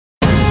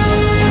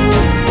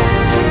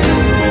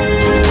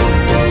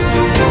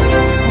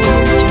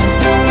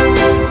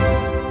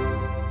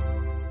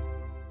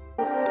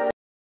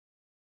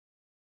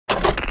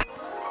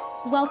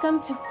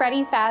Welcome to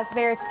Freddy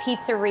Fazbear's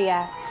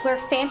Pizzeria, where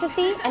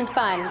fantasy and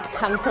fun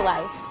come to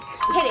life.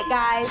 Hit it,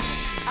 guys.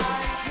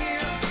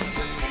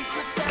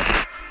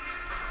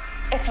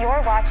 If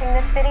you're watching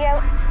this video,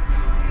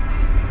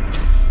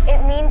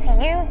 it means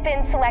you've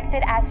been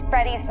selected as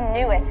Freddy's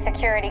newest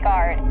security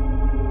guard.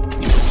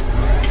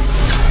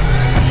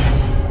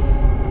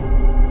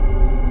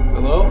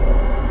 Hello?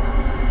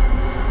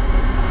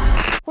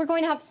 We're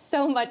going to have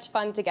so much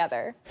fun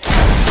together.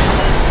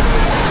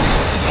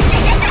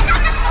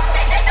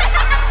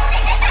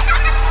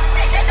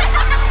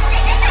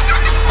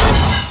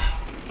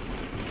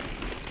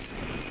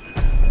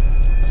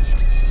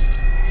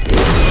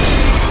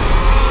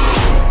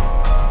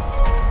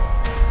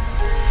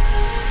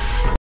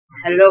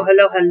 Hello,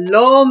 hello,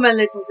 hello, my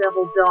little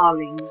devil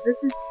darlings.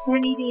 This is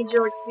Penny the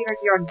Angelic Spirit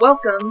here, and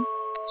welcome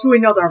to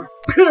another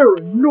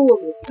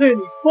Paranormal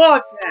Penny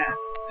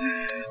podcast.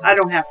 I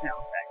don't have sound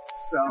effects,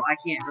 so I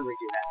can't really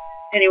do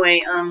that. Anyway,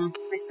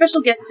 my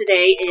special guest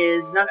today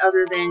is none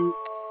other than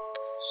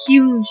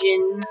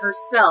Hyunjin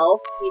herself,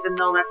 even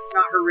though that's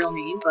not her real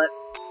name, but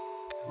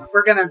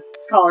we're gonna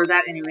call her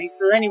that anyway.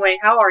 So anyway,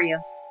 how are you?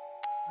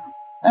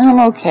 I'm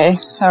okay.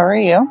 How are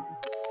you?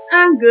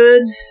 I'm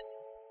good.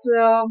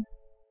 So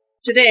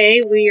today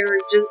we are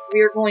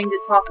going to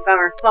talk about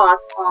our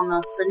thoughts on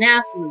the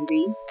FNAF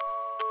movie,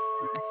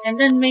 and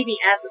then maybe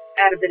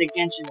add a bit of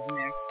Genshin in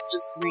there,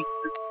 just to make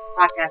the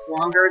podcast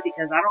longer,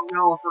 because I don't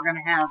know if we're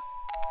gonna have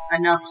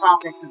enough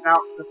topics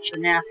about the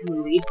FNAF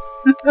movie.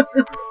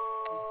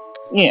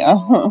 Yeah.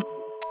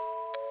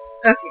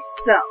 Okay,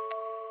 so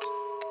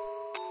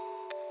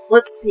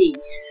let's see.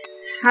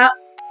 How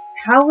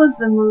was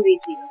the movie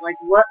to you?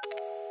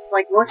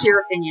 What's your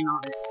opinion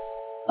on it?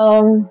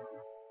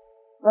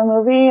 The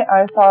movie,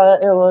 I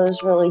thought it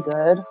was really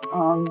good,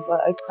 but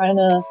I kind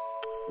of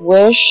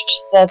wished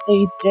that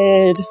they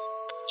did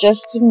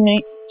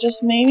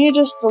maybe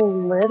just a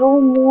little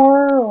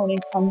more when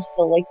it comes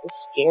to, like, the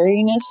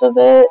scariness of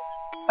it.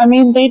 I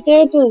mean, they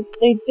did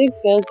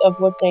good of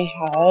what they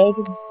had,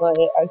 but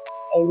I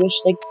wish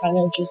they kind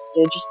of just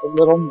did just a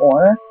little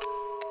more.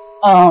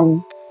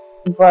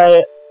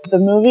 But the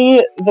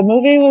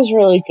movie was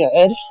really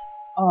good.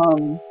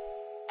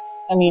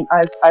 I mean,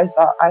 I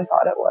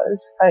thought it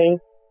was. I've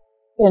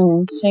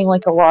been seeing,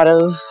 like, a lot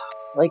of,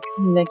 like,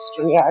 mixed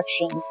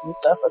reactions and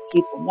stuff of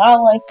people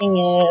not liking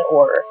it,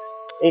 or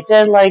they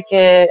did like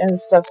it and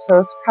stuff, so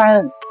it's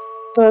kind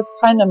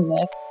of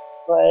mixed,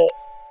 but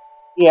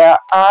yeah,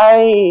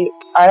 I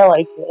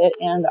liked it,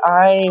 and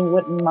I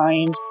wouldn't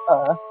mind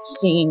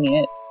seeing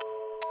it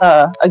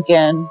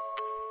again.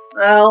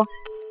 Well,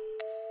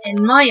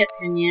 in my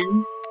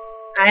opinion,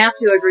 I have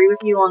to agree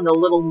with you on the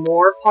little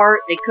more part.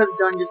 They could have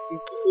done just a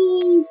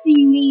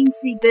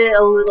weensy bit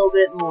a little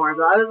bit more,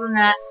 but other than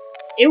that,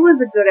 it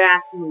was a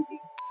good-ass movie.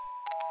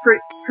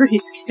 Pretty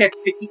scary.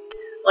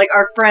 Like,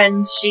 our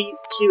friend, she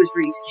was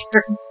pretty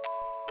scared.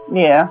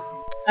 Yeah.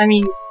 I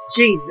mean,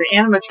 geez, the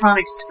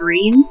animatronic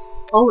screams?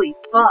 Holy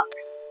fuck.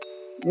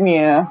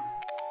 Yeah.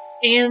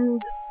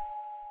 And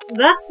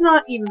that's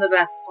not even the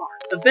best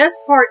part. The best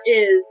part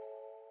is,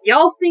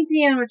 y'all think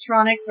the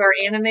animatronics are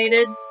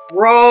animated?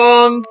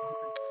 Wrong!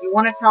 You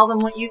want to tell them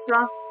what you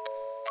saw?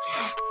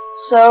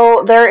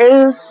 So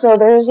there's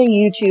a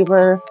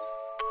YouTuber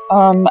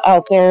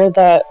out there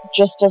that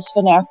just does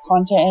FNAF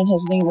content, and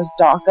his name is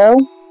Daco.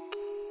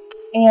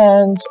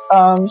 And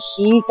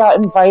he got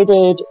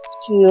invited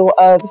to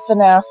the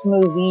FNAF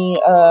movie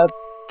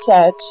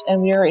set,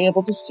 and we were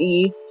able to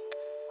see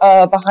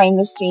behind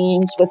the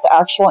scenes with the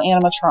actual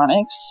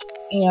animatronics.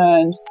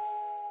 And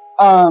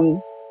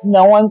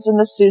no one's in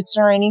the suits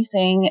or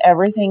anything.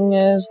 Everything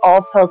is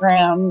all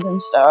programmed and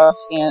stuff.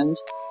 And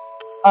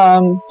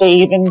they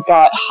even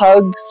got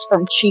hugs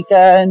from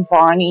Chica and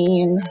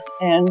Bonnie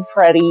and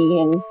Freddy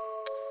and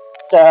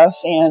stuff.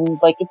 And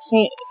like it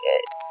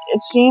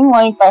seemed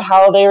like by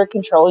how they were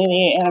controlling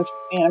the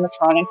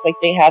animatronics, like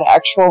they had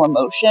actual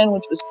emotion,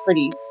 which was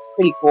pretty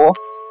cool.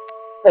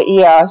 But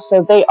yeah,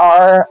 so they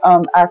are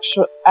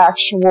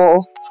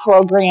actual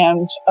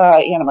programmed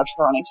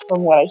animatronics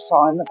from what I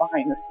saw in the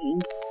behind the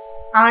scenes.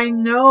 I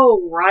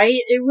know,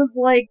 right? It was,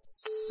 like,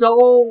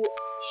 so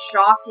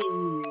shocking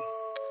to me.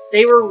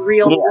 They were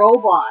real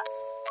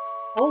robots.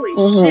 Holy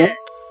shit.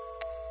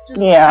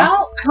 Just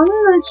how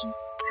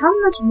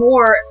much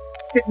more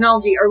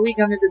technology are we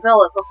gonna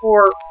develop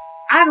before...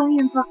 I don't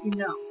even fucking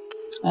know.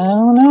 I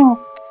don't know.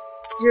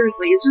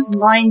 Seriously, it's just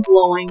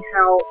mind-blowing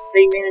how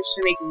they managed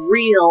to make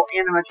real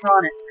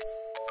animatronics.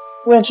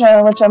 Which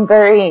I'm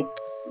very,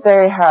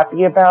 very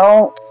happy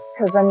about,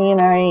 because, I mean,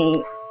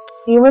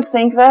 you would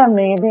think that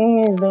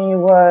maybe they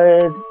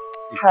would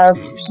have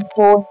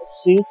people in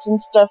suits and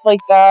stuff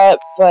like that,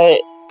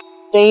 but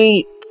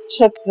they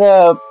took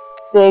the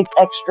big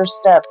extra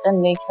step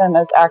and make them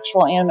as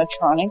actual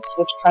animatronics,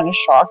 which kind of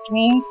shocked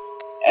me,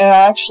 and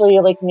actually,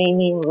 like, made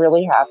me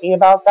really happy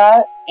about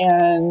that.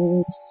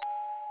 And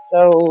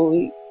so,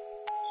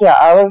 yeah,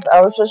 I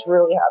was just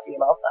really happy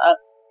about that.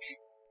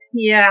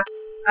 Yeah,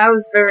 I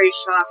was very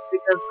shocked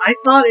because I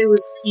thought it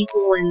was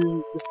people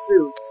in the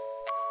suits.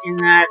 in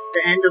that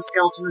the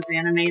endoskeleton was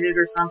animated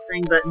or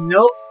something, but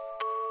nope.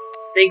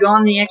 They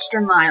gone the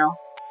extra mile.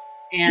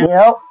 And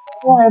Yep.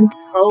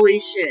 holy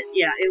shit,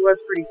 yeah, it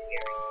was pretty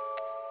scary.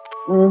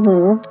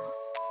 Mm-hmm.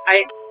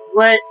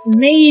 What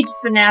made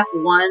FNAF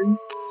 1,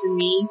 to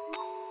me,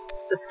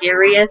 the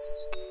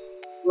scariest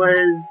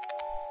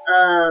was,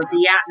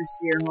 the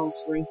atmosphere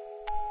mostly.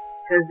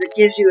 Because it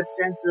gives you a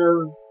sense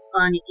of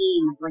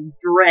unease, like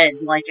dread,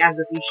 like as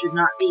if you should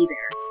not be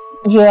there.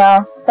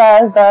 Yeah,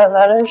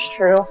 that is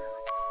true.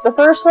 The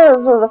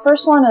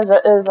first one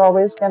is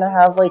always going to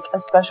have like a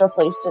special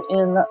place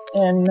in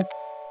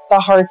the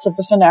hearts of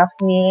the FNAF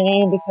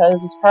community,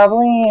 because it's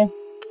probably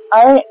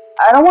I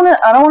don't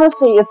want to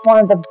say it's one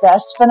of the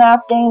best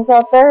FNAF games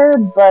out there,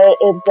 but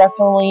it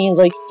definitely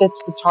like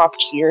fits the top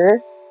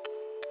tier,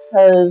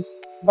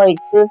 because like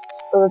this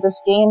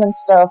game and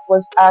stuff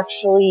was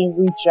actually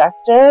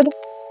rejected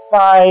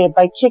by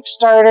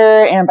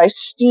Kickstarter and by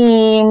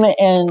Steam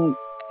and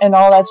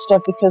all that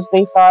stuff, because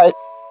they thought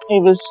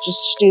it was just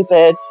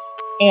stupid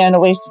and a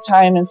waste of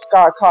time, and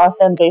Scott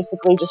Cawthon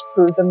basically just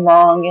proved them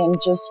wrong and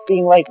just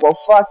being like, well,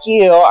 fuck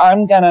you,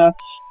 I'm gonna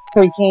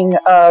freaking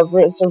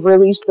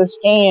release this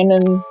game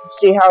and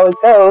see how it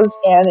goes,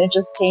 and it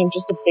just came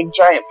just a big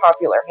giant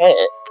popular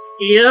hit.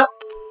 Yep.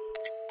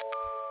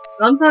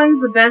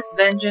 Sometimes the best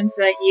vengeance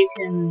that you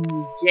can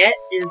get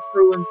is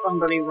proving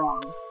somebody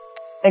wrong.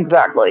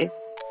 Exactly.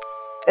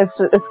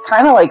 It's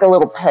kind of like a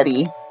little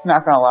petty,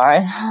 not gonna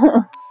lie.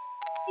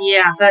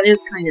 Yeah, that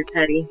is kind of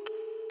petty.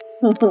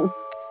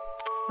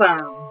 So,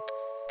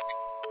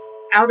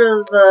 out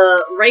of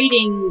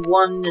rating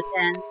 1 to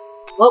 10,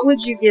 what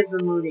would you give the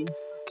movie?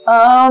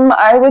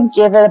 I would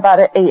give it about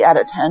an 8 out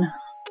of 10.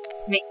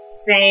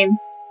 Same.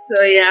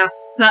 So yeah,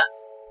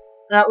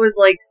 that was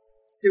like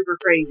super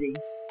crazy.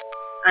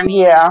 I mean,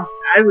 yeah.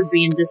 I would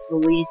be in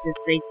disbelief if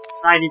they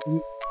decided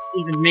to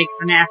even make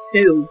FNAF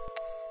 2.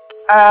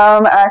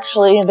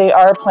 Actually, they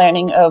are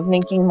planning of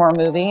making more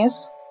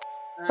movies.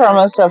 From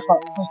us, I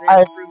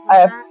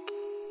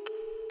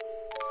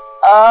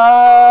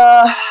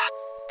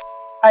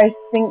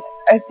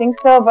think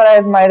so, but I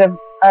might have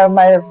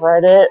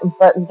read it.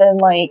 But then,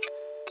 like,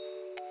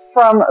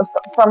 from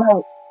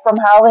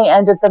how they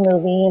ended the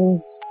movie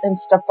and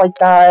stuff like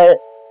that,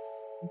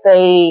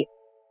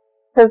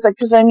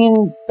 because I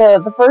mean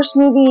the first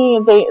movie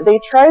they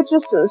tried to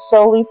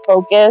solely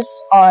focus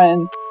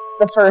on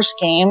the first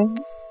game,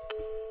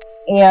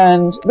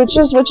 and which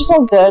is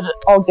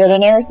all good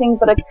and everything,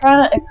 but it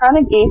kind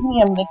of gave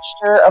me a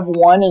mixture of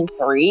 1 and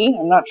 3.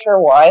 I'm not sure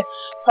why.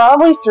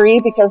 Probably 3,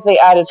 because they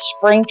added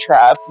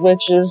Springtrap,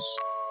 which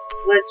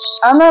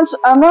I'm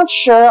not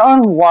sure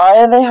on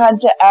why they had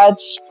to add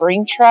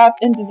Springtrap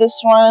into this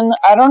one.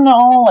 I don't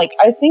know. Like,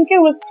 I think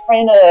it was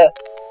kind of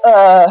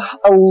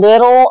a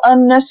little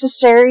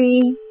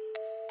unnecessary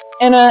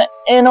in a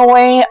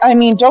way. I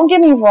mean, don't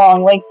get me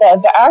wrong. Like,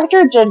 the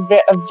actor did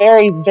a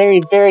very, very,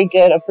 very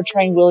good at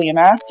portraying William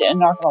Afton.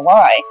 Not gonna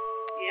lie.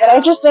 Yeah.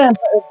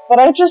 But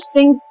I just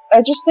think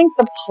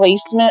the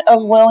placement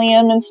of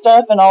William and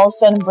stuff, and all of a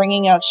sudden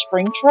bringing out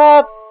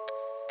Springtrap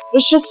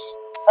was just,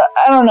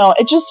 I don't know.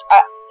 It just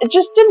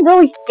didn't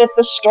really fit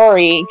the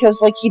story, because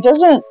like he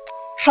doesn't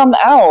come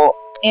out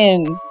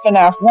in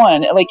FNAF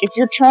 1. Like, if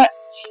you're trying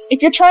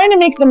to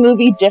make the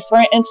movie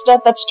different and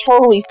stuff, that's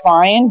totally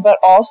fine. But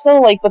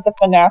also, like, with the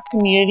FNAF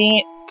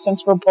community,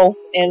 since we're both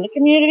in the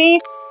community,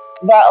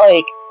 that,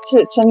 like,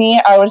 to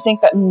me, I would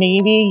think that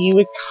maybe you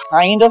would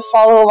kind of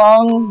follow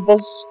along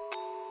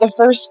the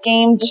first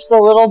game just a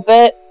little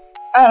bit.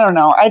 I don't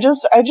know. I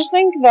just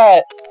think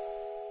that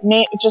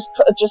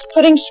just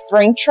putting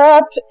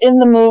Springtrap in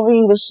the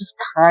movie was just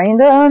kind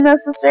of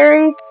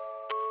unnecessary.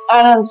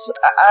 I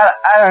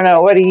don't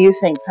know. What do you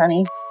think,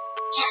 Penny?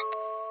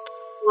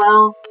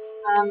 Well,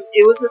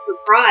 it was a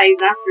surprise,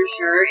 that's for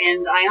sure,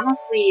 and I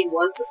honestly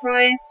was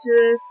surprised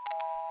to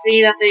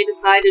see that they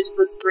decided to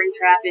put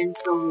Springtrap in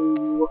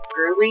so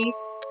early.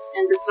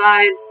 And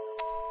besides,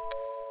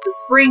 the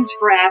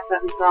Springtrap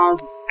that we saw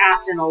is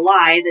Afton a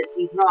lie, that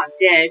he's not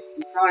dead,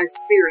 it's not his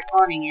spirit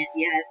haunting it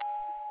yet.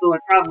 Though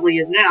it probably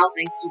is now,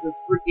 thanks to the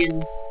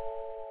freaking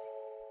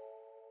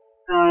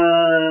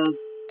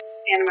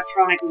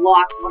animatronic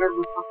locks, whatever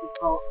the fuck you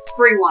call it.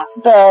 Spring locks.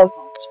 The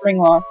spring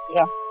locks,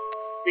 yeah.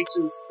 Thanks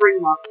to the spring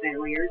lock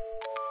failure.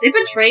 They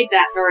portrayed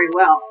that very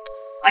well.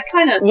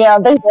 Yeah,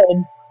 they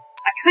did.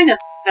 I kind of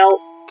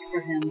felt for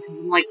him,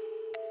 because I'm like,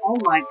 oh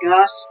my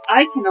gosh,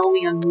 I can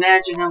only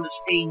imagine how much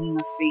pain he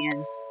must be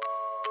in.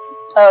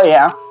 Oh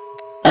yeah.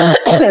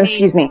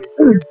 Excuse me.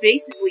 You're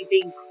basically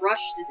being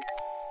crushed to death.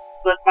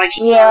 But by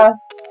sharp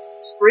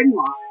spring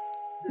locks.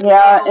 They're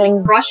not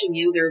only crushing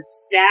you, they're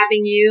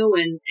stabbing you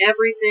and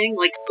everything.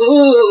 Like,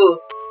 ugh!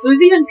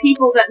 There's even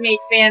people that made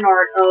fan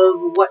art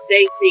of what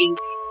they think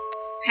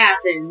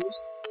happened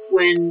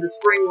when the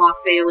spring lock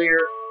failure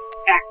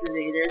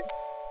activated,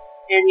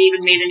 and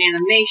even made an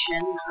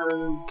animation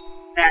of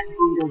that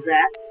brutal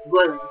death.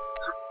 But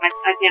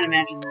I can't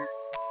imagine that.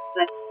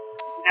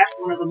 That's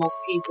one of the most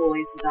painful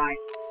ways to die.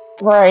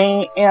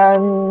 Right,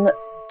 and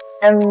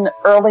and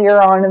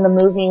earlier on in the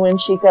movie when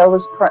Chica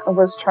was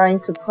trying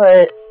to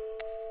put,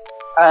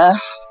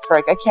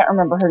 frick, I can't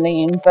remember her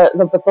name, but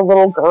the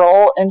little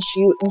girl, and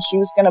she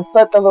was gonna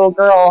put the little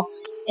girl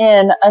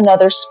in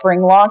another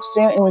spring lock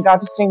suit, and we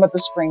got to see what the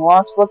spring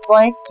locks looked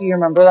like. Do you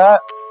remember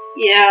that?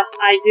 Yeah,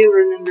 I do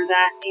remember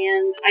that,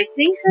 and I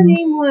think her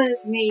name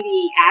was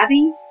maybe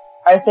Abby?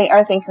 I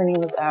think her name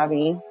was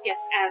Abby.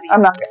 Yes, Abby.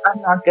 I'm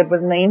not good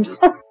with names.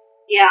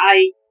 Yeah,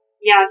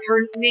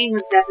 her name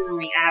was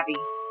definitely Abby.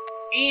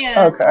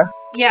 And, okay.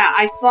 Yeah,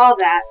 I saw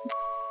that,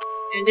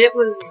 and it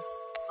was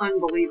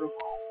unbelievable.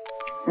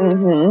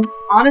 Mm-hmm.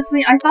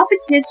 Honestly, I thought the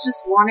kids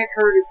just wanted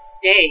her to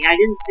stay. I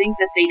didn't think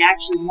that they'd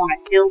actually want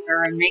to kill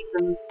her and make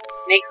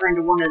her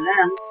into one of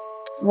them.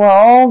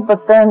 Well,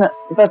 but then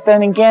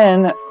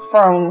again,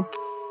 from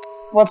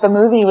what the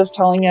movie was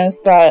telling us,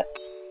 that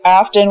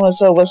Afton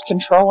was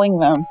controlling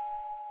them,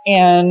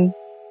 and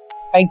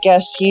I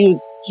guess he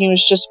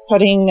was just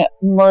putting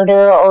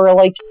murder or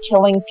like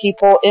killing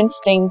people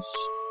instincts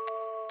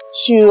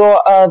to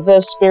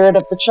the spirit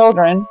of the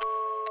children,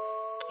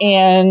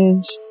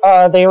 and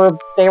they were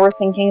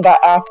thinking that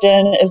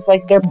Afton is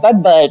like their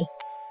bud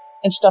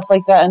and stuff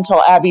like that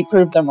until Abby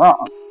proved them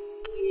wrong.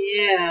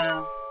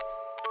 Yeah,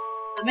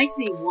 that makes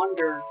me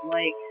wonder,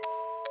 like,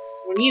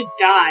 when you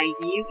die,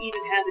 do you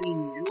even have any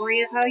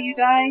memory of how you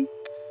die?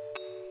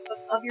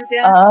 Of your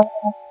death?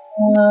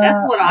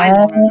 That's what I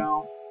want to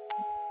know.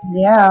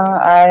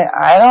 Yeah,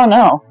 I don't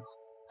know.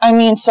 I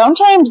mean,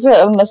 sometimes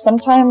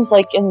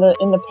like in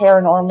the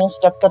paranormal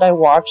stuff that I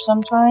watch,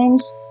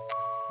 sometimes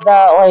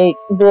that like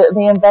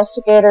the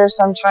investigator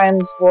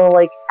sometimes will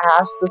like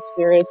ask the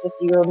spirits if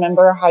you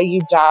remember how you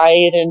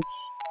died and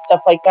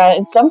stuff like that,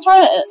 and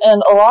sometimes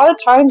and a lot of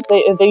times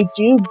they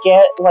do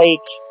get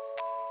like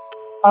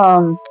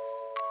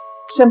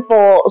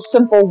simple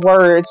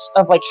words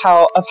of like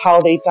how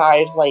they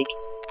died, like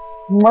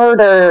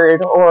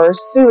murdered or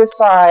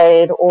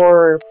suicide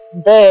or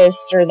this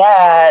or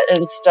that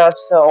and stuff.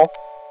 So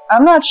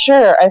I'm not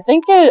sure. I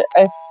think it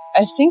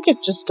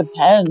just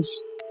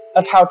depends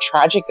of how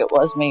tragic it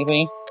was,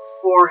 maybe,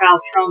 or how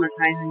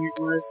traumatizing it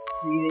was,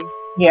 maybe.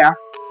 Yeah.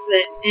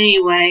 But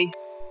anyway,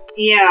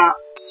 yeah.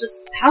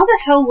 Just how the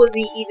hell was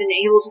he even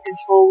able to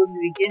control them to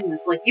begin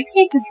with? Like, you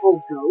can't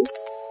control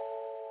ghosts.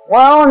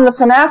 Well, in the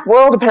FNAF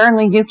world,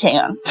 apparently you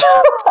can.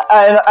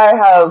 I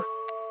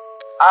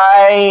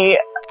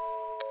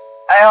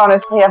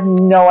honestly have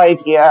no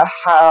idea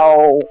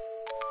how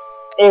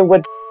it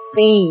would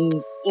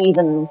be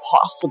even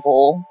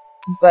possible,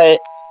 but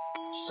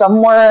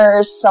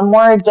somewhere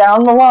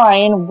down the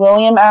line,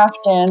 William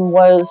Afton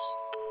was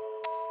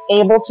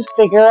able to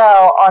figure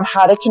out on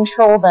how to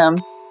control them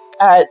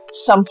at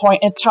some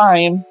point in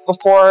time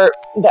before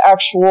the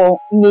actual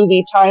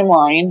movie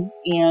timeline,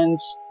 and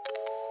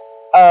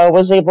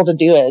was able to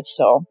do it.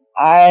 So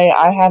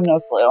I have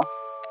no clue.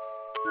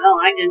 Well,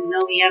 I didn't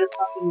know he had a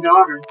fucking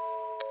daughter.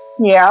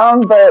 Yeah,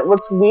 but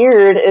what's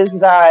weird is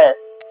that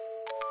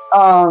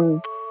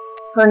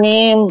her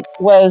name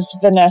was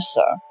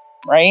Vanessa,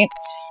 right?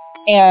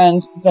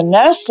 And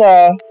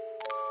Vanessa,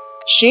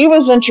 she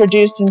was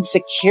introduced in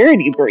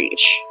Security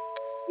Breach.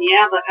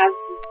 Yeah, but as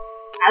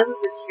a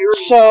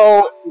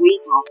security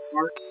police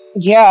officer.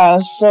 Yeah,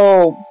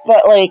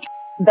 but like,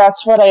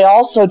 that's what I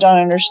also don't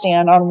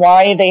understand on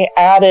why they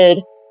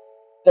added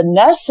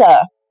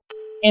Vanessa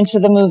into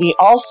the movie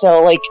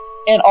also, like,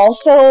 and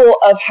also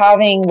of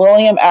having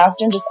William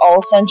Afton just all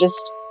of a sudden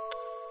just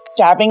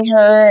stabbing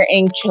her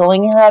and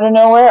killing her out of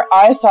nowhere.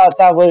 I thought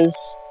that was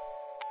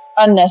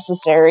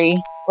unnecessary.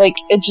 Like,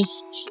 it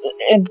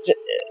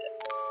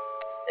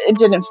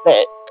didn't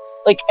fit.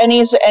 Like,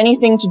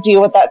 anything to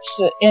do with that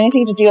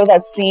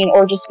scene,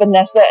 or just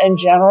Vanessa in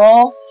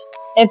general,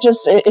 it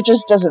just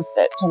doesn't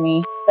fit to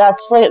me.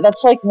 That's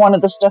like one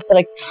of the stuff that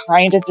I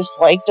kind of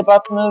disliked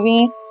about the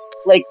movie.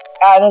 Like,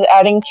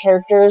 adding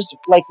characters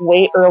like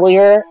way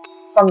earlier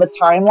from the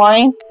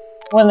timeline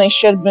when they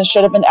should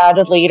have been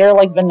added later,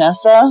 like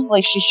Vanessa.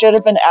 Like, she should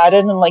have been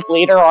added in like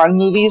later on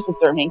movies if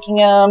they're making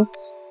them,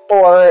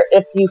 or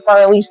if you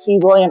finally see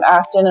William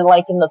Afton in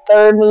like in the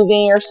third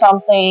movie or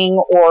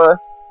something, or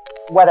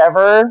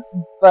whatever.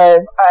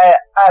 But I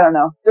don't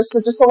know. Just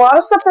a lot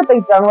of stuff that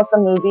they've done with the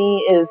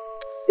movie is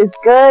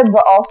good,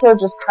 but also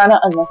just kind of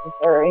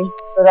unnecessary.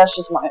 But that's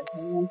just my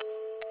opinion.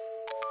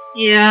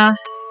 Yeah.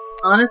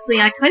 Honestly,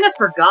 I kind of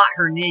forgot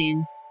her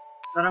name,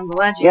 but I'm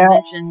glad you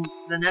mentioned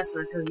Vanessa,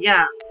 because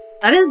yeah,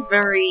 that is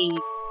very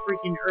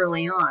freaking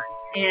early on.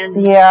 And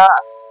yeah,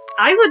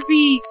 I would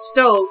be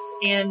stoked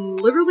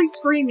and literally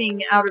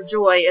screaming out of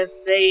joy if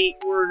they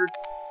were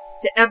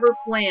to ever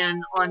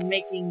plan on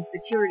making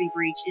Security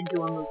Breach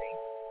into a movie.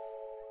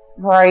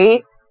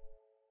 Right?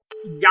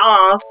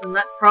 Yas, and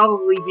that'd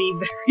probably be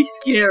very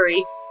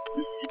scary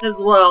as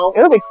well.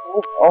 It would be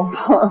cool.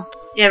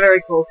 Yeah,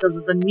 very cool, because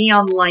of the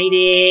neon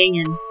lighting,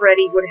 and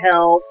Freddy would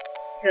help,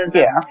 because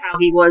that's how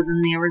he was in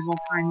the original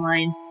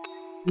timeline.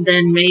 And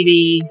then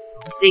maybe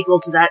the sequel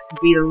to that could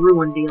be the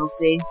Ruin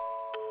DLC.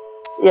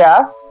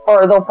 Yeah,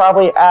 or they'll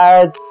probably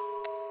add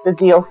the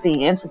DLC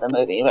into the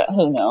movie, but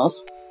who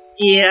knows?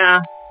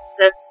 Yeah,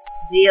 except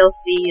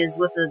DLC is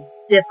with a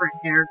different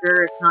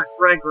character. It's not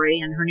Gregory,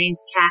 and her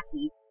name's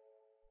Cassie.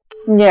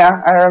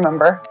 Yeah, I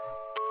remember.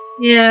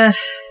 Yeah.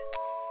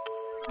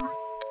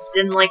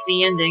 Didn't like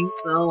the ending,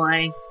 so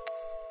I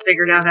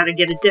figured out how to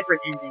get a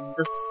different ending.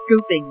 The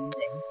scooping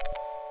ending.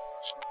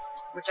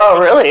 Which I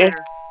think really? is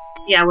better.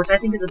 Yeah, which I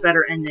think is a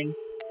better ending.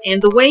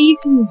 And the way you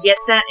can get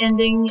that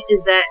ending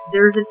is that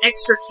there's an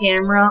extra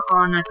camera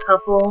on a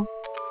couple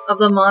of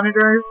the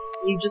monitors.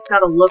 You just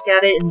gotta look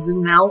at it and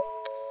zoom out.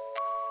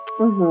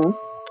 Mm-hmm.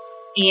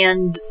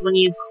 And when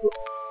you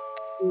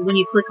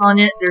click on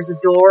it, there's a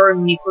door,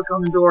 and when you click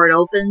on the door, it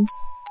opens.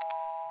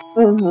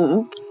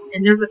 Mm-hmm.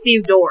 And there's a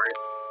few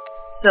doors.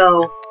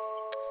 So,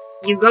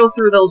 you go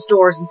through those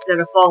doors instead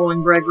of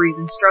following Gregory's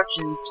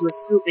instructions to a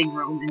scooping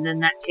room, and then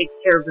that takes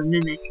care of the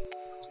mimic.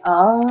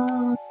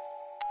 Oh,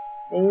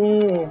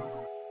 see.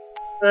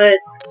 But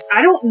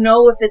I don't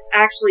know if it's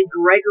actually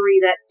Gregory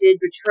that did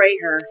betray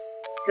her,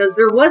 because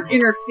there was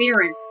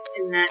interference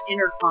in that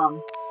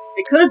intercom.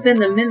 It could have been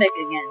the mimic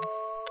again.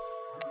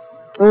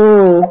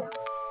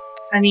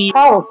 I mean,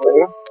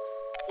 Probably.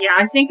 yeah,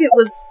 I think it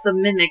was the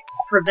mimic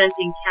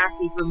preventing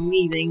Cassie from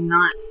leaving,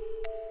 not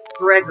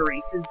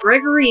Gregory, because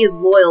Gregory is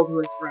loyal to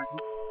his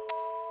friends.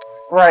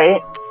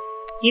 Right.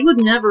 He would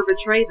never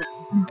betray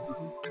them.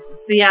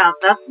 So yeah,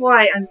 that's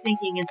why I'm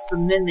thinking it's the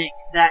mimic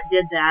that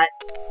did that.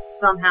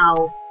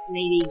 Somehow,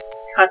 maybe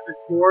cut the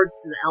cords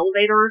to the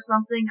elevator or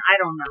something? I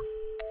don't know.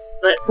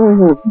 But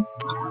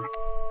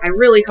I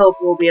really hope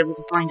we'll be able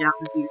to find out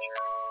in the future.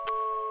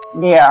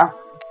 Yeah.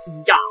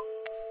 Yeah,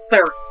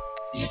 sir.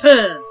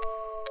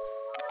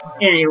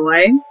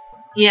 Anyway,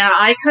 yeah,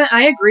 I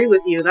agree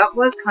with you. That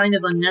was kind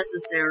of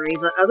unnecessary,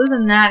 but other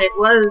than that, it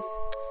was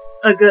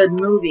a good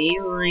movie.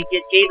 Like,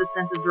 it gave a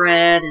sense of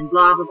dread and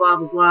blah blah blah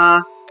blah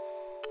blah.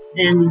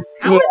 And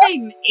how are they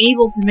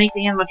able to make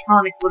the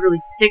animatronics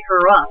literally pick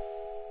her up?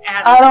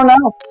 I don't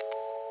know.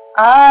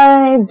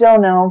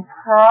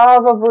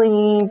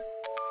 Probably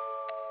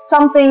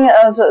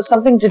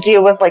something to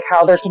do with like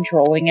how they're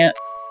controlling it.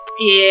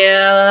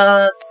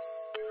 Yeah,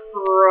 that's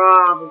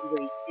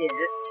probably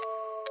it.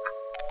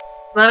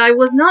 But I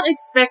was not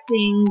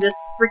expecting this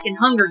freaking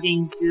Hunger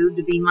Games dude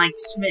to be Mike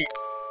Schmidt.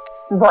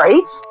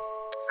 Right?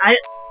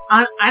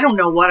 I don't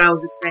know what I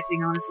was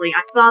expecting, honestly.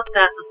 I thought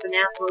that the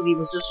FNAF movie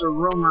was just a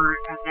rumor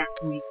at that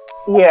point.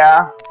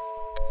 Yeah.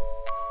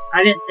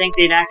 I didn't think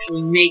they'd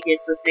actually make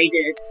it, but they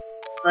did.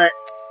 But,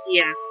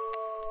 yeah.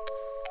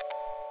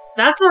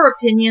 That's our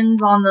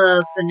opinions on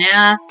the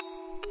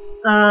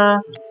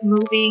FNAF,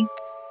 movie.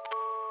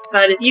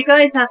 But if you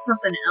guys have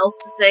something else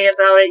to say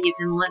about it, you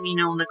can let me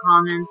know in the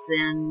comments,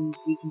 and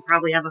we can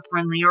probably have a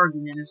friendly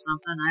argument or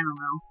something, I don't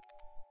know.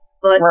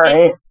 But,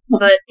 right.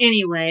 But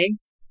anyway,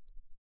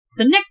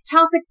 the next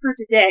topic for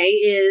today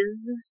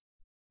is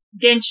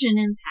Genshin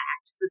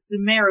Impact, the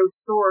Sumeru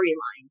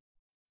storyline.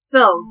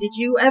 So, did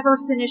you ever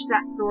finish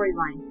that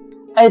storyline?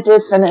 I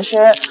did finish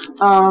it.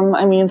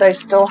 I mean, I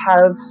still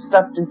have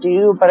stuff to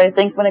do, but I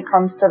think when it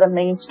comes to the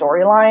main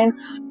storyline,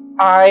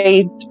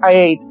 I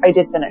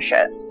did finish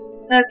it.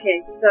 Okay,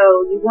 so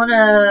you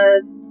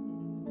wanna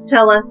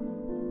tell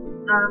us,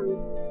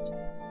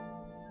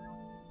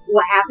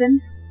 what happened?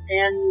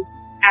 And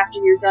after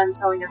you're done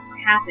telling us what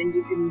happened,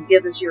 you can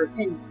give us your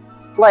opinion.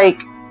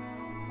 Like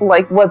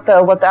what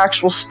the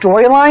actual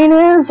storyline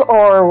is,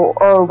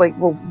 or like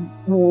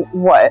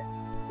what?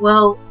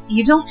 Well,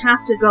 you don't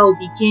have to go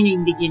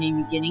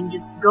beginning.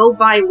 Just go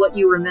by what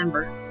you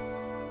remember.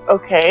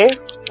 Okay.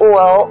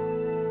 Well,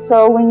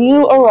 so when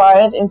you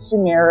arrive in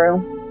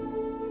Sumeru,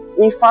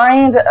 we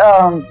find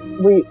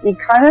we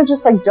kind of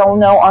just like don't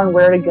know on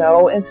where to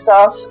go and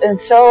stuff, and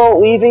so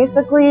we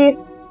basically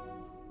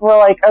were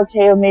like,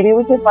 okay, maybe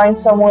we could find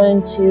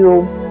someone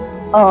to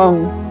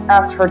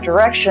ask for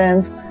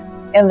directions.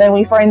 And then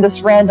we find this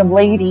random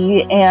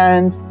lady,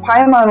 and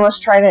Paimon was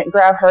trying to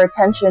grab her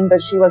attention,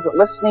 but she wasn't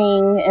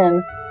listening,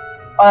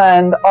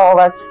 and all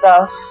that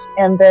stuff.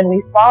 And then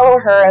we follow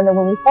her, and then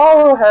when we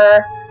follow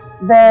her,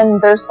 then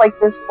there's like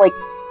this like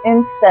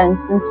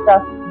incense and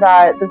stuff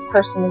that this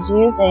person is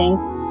using,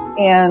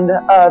 and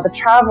the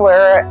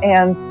traveler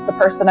and the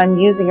person I'm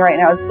using right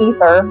now is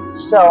Ether.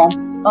 So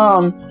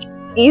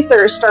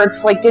Ether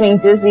starts like getting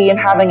dizzy and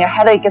having a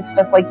headache and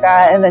stuff like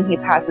that, and then he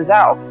passes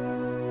out.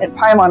 And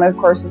Paimon, of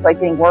course, is like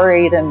getting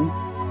worried and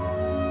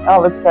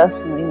all that stuff.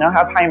 And you know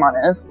how Paimon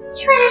is.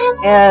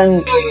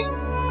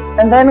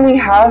 And then we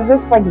have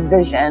this like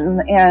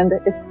vision, and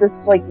it's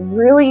this like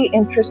really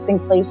interesting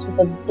place with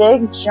a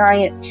big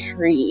giant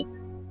tree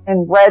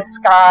and red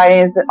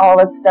skies and all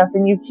that stuff.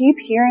 And you keep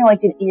hearing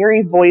like an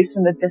eerie voice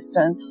in the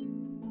distance.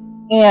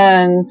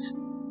 And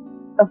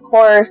of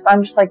course,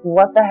 I'm just like,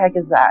 what the heck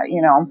is that,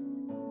 you know?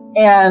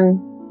 And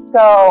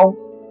so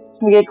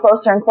we get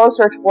closer and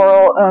closer to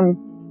world.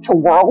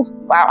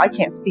 Wow, I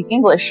can't speak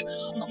English.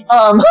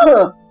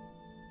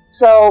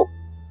 So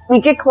we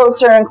get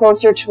closer and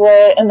closer to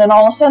it, and then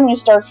all of a sudden we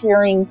start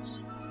hearing,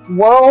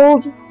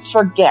 "World,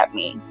 forget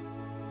me."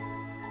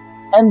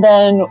 And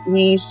then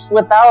we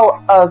slip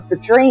out of the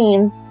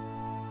dream,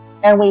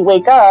 and we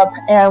wake up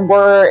and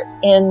we're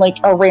in like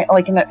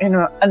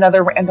in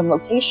another random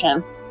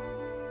location.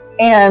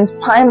 And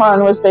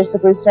Paimon was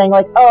basically saying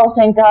like, "Oh,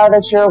 thank God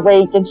that you're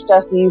awake and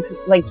stuff. You've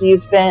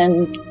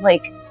been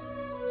like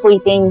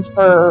sleeping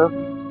for,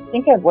 I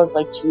think it was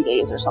like 2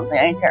 days or something.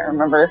 I can't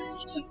remember."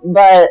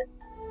 But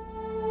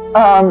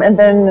and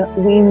then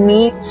we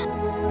meet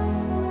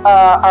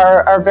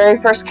our very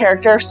first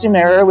character,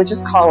 Sumeru, which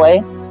is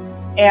Kale.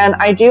 And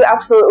I do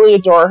absolutely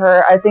adore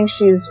her. I think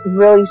she's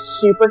really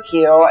super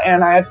cute,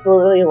 and I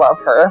absolutely love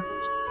her.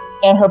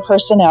 And her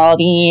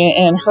personality,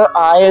 and her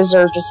eyes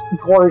are just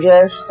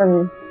gorgeous,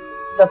 and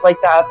stuff like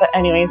that. But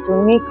anyways, we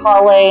meet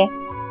Kale,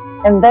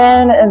 and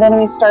then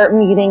we start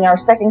meeting our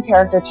second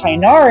character,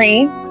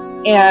 Tainari.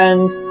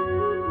 And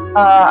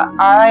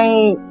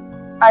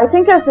I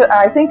think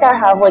I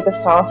have like a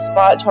soft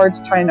spot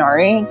towards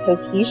Tainari, because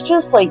he's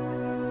just like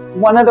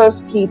one of those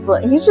people.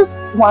 He's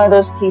just one of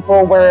those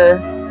people where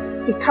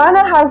he kind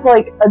of has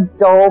like a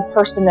dull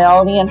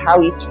personality in how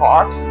he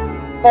talks,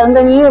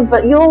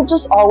 but you'll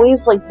just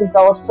always like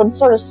develop some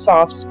sort of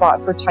soft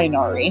spot for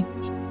Tainari.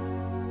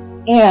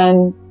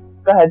 And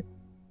go ahead.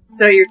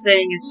 So you're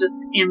saying it's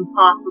just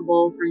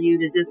impossible for you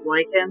to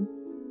dislike him?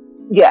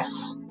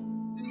 Yes.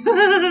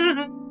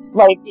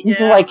 Like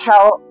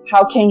how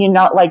can you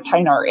not like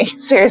Tainari?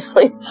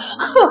 Seriously.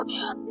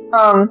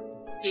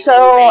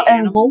 So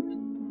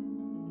animals.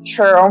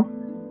 True.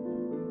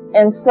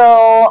 And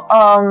so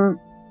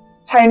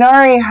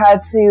Tainari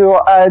had to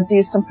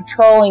do some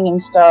patrolling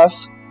and stuff,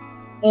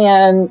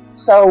 and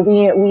so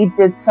we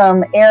did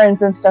some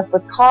errands and stuff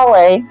with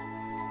Kale.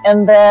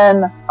 And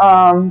then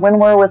when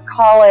we're with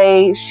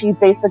Kale, she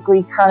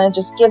basically kind of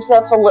just gives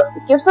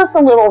us a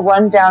little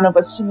rundown of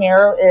what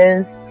Sumeru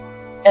is,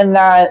 and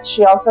that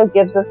she also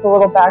gives us a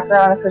little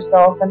background of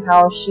herself and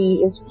how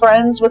she is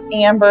friends with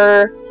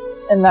Amber,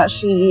 and that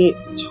she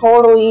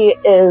totally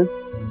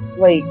is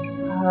like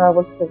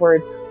what's the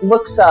word?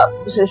 Looks up.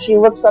 So she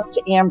looks up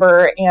to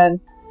Amber, and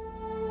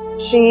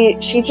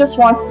she just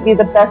wants to be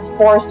the best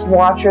forest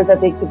watcher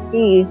that they could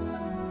be,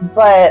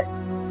 but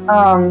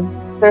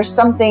there's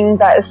something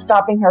that is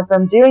stopping her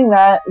from doing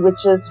that,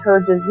 which is her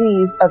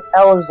disease of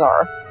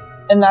Elazar.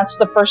 And that's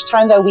the first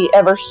time that we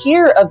ever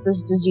hear of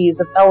this disease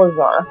of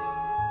Elazar.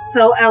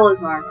 So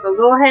Elazar, so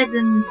go ahead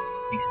and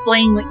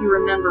explain what you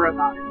remember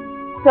about it.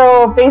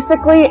 So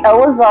basically,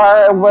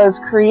 Elazar was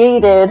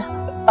created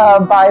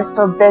by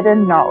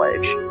forbidden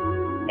knowledge.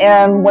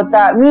 And what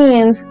that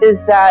means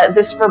is that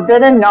this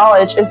forbidden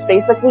knowledge is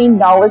basically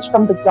knowledge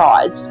from the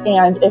gods.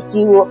 And if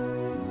you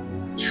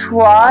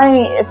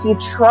try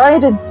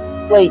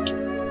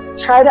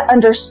to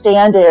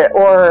understand it,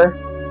 or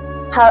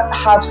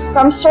have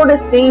some sort of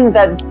thing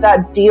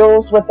that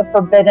deals with the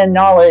forbidden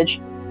knowledge,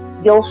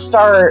 you'll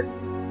start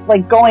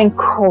like going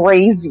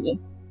crazy,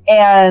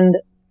 and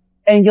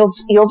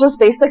you'll just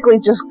basically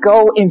just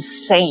go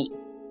insane.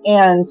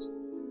 And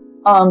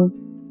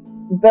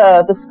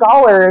the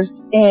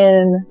scholars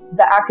in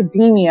the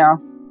academia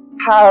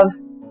have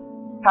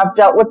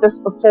dealt with this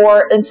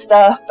before and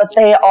stuff, but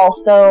they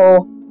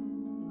also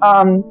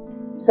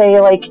say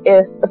like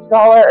if a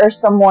scholar or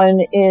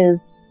someone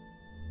is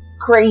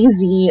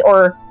crazy,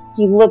 or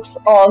he looks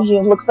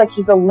like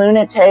he's a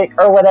lunatic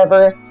or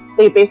whatever,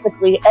 they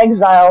basically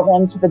exile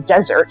them to the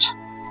desert.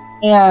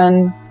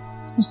 And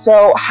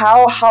so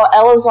how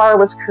Elazar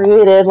was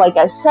created, like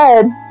I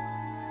said,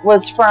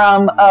 was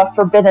from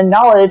forbidden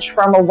knowledge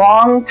from a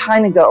long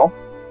time ago,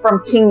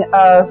 from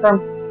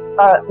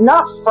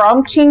not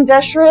from King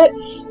Deshret,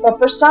 but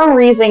for some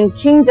reason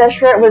King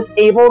Deshret was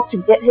able to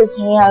get his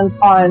hands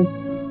on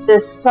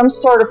some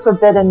sort of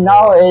forbidden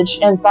knowledge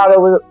and thought it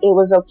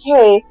was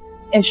okay,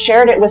 and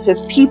shared it with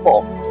his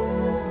people.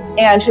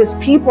 And his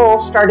people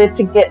started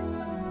to get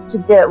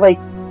like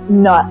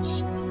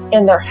nuts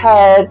in their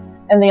head,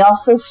 and they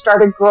also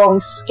started growing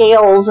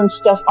scales and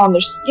stuff on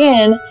their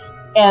skin,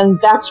 and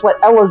that's what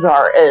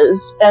Elazar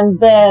is. And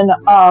then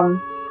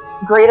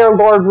Greater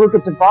Lord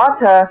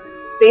Rukkhadevata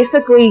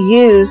basically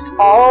used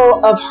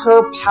all of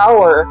her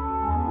power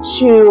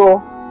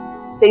to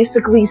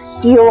basically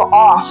seal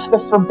off the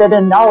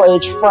forbidden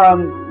knowledge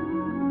from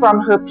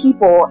her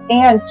people,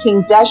 and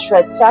King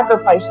Deshret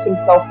sacrificed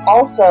himself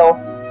also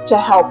to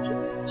help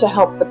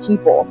the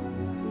people.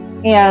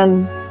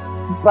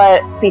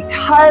 But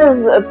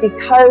because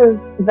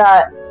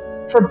that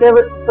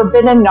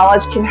forbidden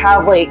knowledge can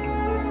have like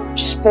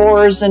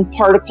spores and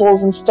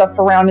particles and stuff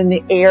around in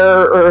the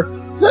air, or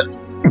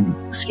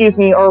excuse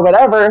me, or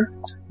whatever,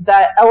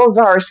 that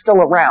Elazar is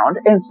still around.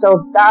 And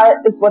so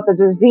that is what the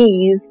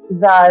disease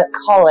that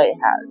Kale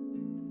had,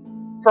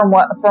 from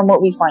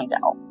what we find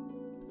out.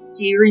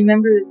 Do you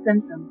remember the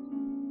symptoms?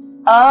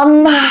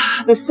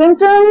 The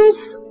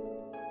symptoms,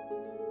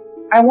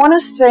 I want to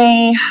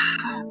say,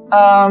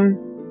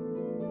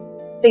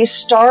 they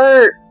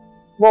start,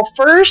 well,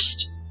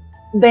 first,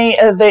 they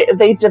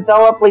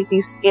develop like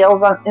these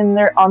scales on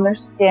their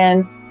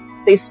skin.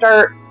 They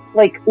start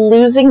like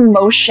losing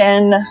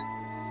motion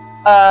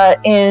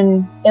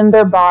in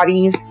their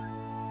bodies,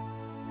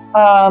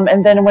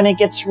 And then when it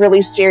gets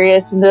really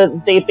serious, and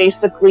they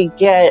basically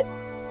get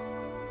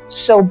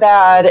so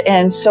bad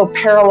and so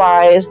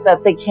paralyzed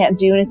that they can't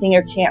do anything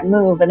or can't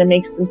move, and it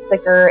makes them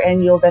sicker,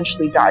 and you'll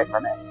eventually die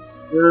from it.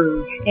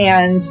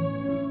 And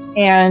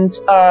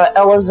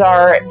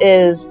Elazar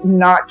is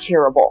not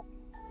curable.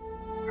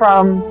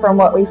 From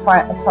what we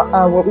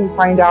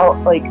find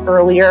out like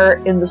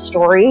earlier in the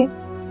story,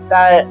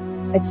 that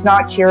it's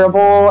not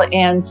curable,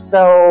 and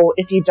so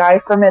if you die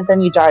from it, then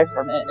you die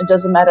from it. It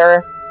doesn't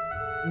matter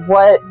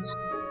what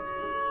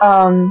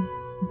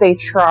they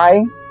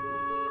try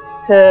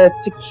to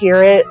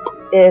cure it,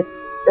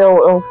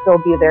 it'll still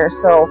be there.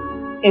 So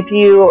if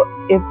you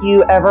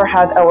ever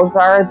have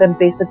Elazar, then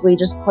basically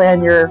just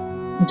plan your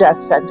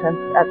death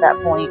sentence at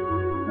that point.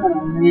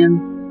 Oh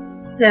man.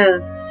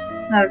 So,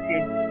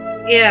 okay.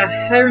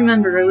 Yeah, I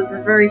remember it was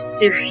a very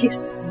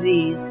serious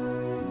disease.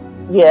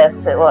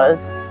 Yes, it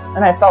was.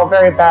 And I felt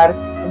very bad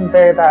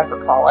for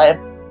Kale. I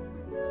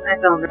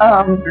felt very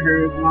bad for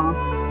her as well.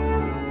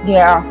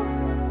 Yeah.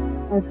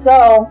 And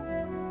so,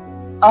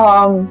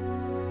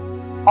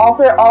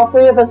 all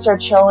three of us are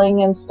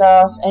chilling and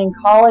stuff, and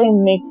Kale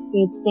makes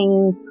these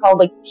things called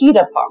like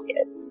pita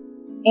pockets.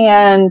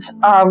 And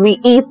we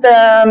eat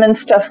them and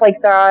stuff like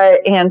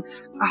that, and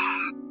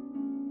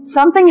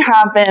something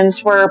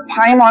happens where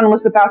Paimon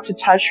was about to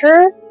touch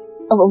her,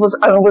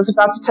 was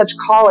about to touch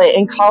Kale,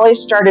 and Kale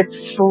started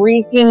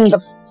freaking the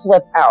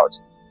flip out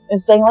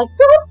and saying like,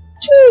 "Don't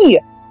touch me!"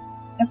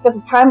 And so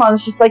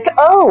Paimon's just like,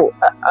 "Oh,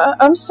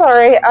 I'm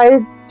sorry,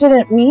 I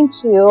didn't mean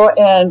to."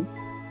 And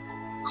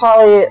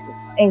Kale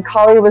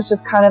was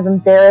just kind of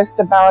embarrassed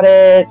about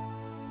it,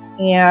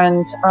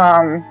 and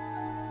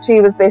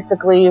she was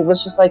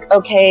just like,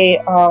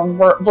 "Okay,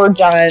 we're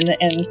done,"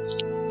 and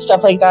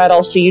stuff like that.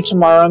 "I'll see you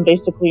tomorrow," and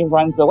basically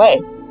runs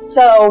away.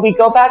 So we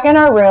go back in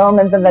our room,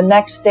 and then the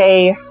next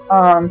day,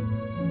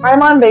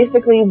 Paimon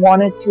basically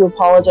wanted to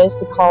apologize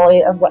to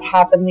Kale of what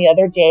happened the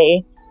other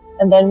day,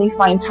 and then we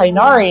find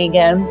Tighnari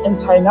again, and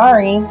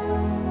Tighnari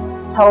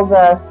tells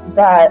us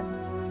that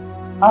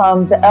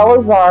the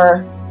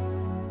Elazar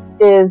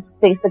is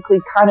basically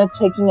kind of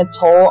taking a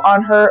toll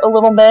on her a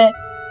little bit,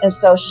 and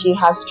so she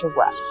has to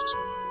rest.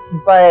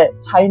 But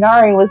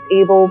Tighnari was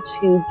able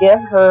to give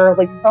her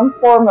like some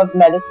form of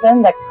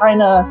medicine that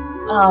kind of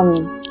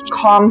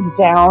calms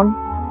down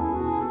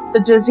the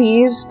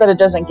disease, but it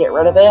doesn't get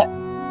rid of it.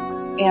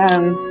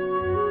 And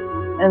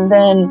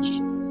then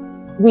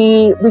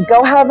we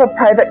go have a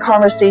private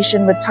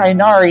conversation with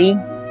Tighnari,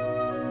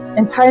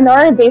 and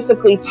Tighnari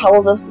basically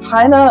tells us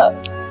kind of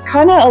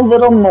a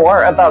little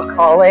more about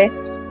Kale,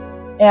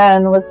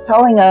 and was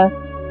telling us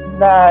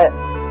that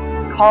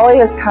Kale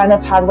has kind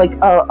of had like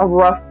a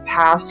rough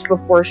past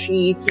before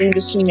she came to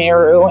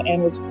Sumeru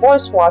and was a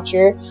Forest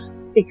Watcher,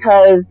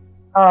 because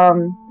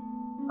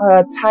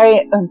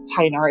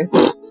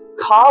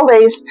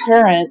Kale's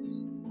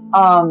parents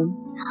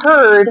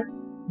heard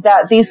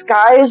that these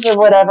guys or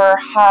whatever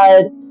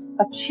had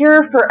a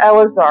cure for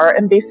Elazar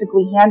and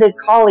basically handed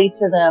Kale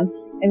to them,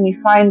 and we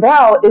find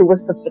out it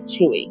was the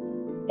Fatui.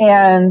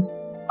 And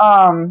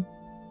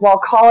while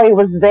Kale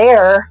was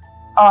there,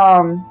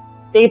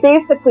 they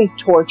basically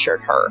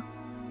tortured her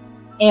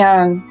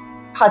and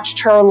touched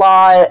her a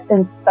lot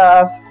and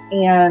stuff,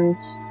 and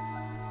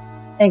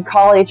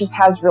Kale just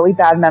has really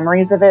bad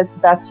memories of it, so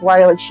that's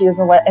why like she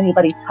doesn't let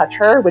anybody touch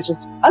her, which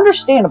is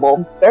understandable.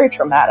 It's very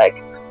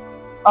traumatic.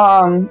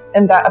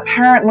 And that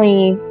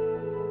apparently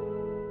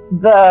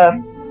the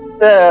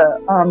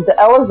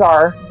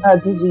Elazar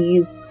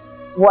disease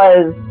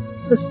was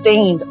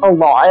sustained a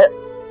lot.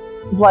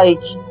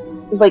 Like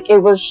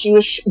she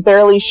was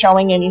barely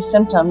showing any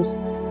symptoms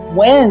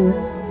when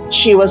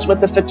she was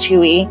with the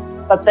Fatui,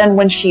 but then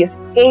when she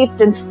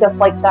escaped and stuff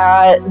like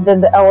that,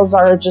 then the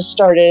Elazar just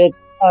started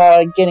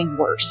getting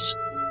worse.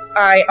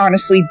 I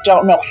honestly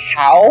don't know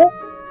how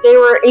they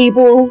were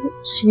able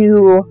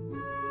to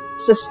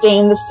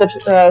sustain the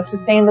symptoms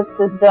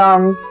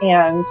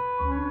and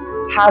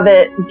have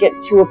it get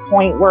to a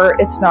point where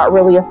it's not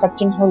really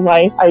affecting her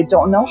life. I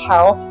don't know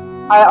how.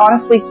 I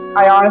honestly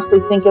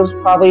think it was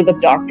probably the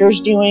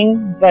doctor's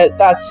doing, but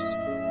that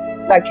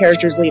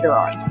character's later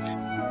on.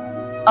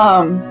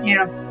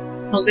 Yeah.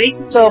 So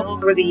basically,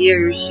 over the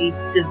years, she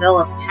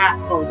developed half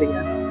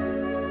phobia.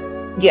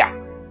 Yeah.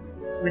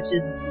 Which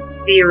is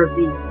fear of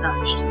being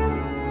touched.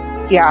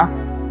 Yeah.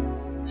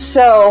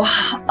 So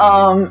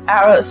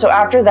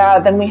after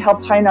that, then we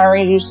help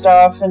Tighnari do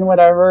stuff and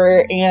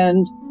whatever,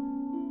 and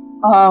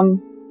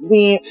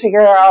we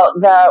figure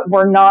out that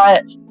we're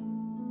not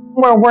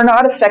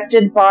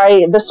affected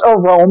by this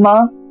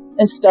aroma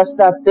and stuff,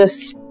 that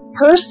this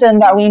person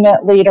that we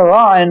met later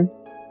on,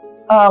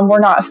 we're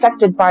not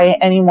affected by it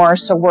anymore,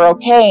 so we're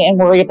okay, and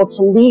we're able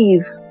to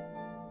leave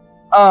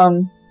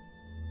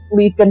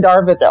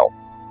Gandharvaville.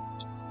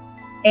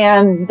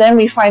 And then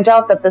we find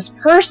out that this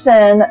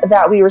person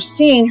that we were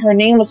seeing, her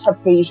name was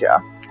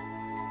Hypatia.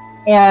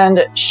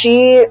 And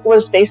she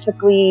was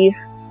basically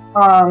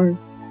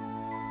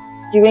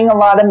doing a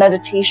lot of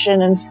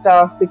meditation and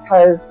stuff,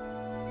 because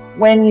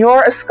when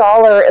you're a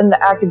scholar in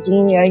the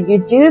academia, you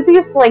do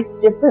these like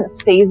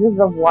different phases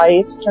of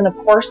life, and of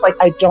course, like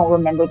I don't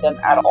remember them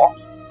at all.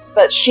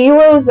 But she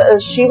was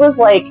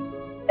like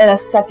in a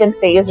second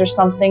phase or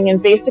something,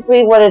 and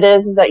basically what it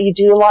is that you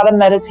do a lot of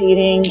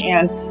meditating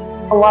and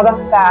a lot of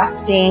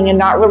fasting and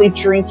not really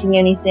drinking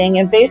anything,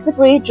 and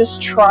basically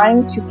just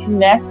trying to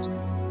connect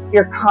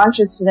your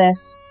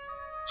consciousness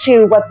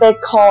to what they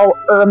call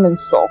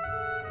Irminsul.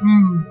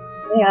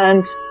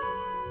 And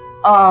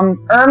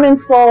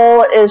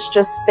Irminsul is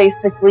just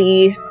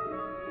basically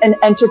an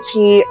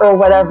entity or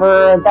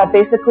whatever that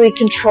basically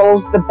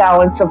controls the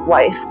balance of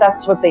life.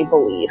 That's what they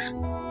believe.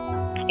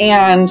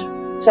 And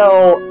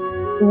so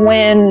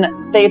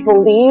when they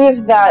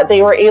believe that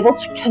they were able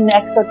to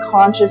connect their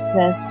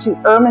consciousness to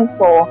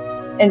Irminsul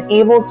and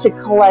able to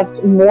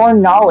collect more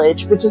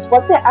knowledge, which is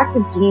what the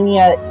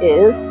academia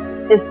is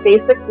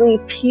basically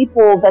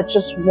people that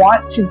just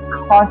want to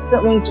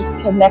constantly just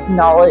connect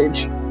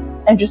knowledge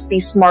and just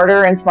be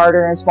smarter and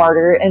smarter and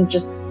smarter and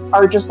just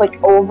are just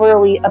like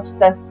overly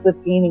obsessed with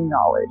gaining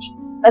knowledge.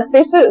 That's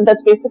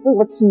basically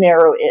what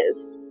Sumeru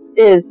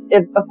is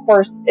of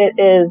course it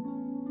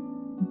is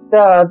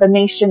the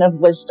nation of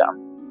wisdom.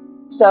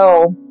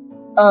 So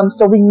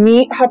we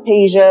meet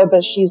Hypatia,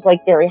 but she's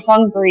like very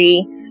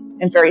hungry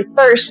and very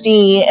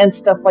thirsty and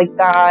stuff like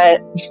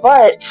that.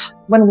 But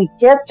when we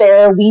get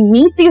there, we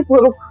meet these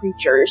little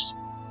creatures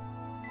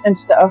and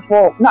stuff.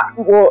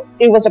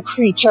 It was a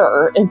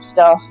creature and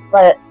stuff,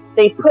 but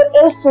they put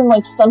us in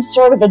like some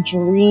sort of a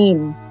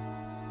dream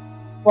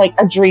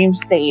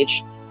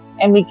stage,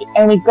 and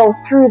we go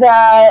through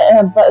that,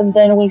 and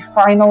then we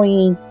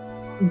finally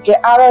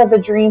get out of the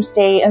dream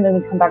state, and then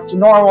we come back to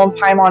normal, and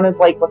Paimon is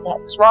like, what the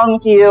heck is wrong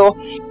with you?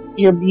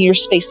 You're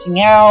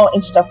spacing out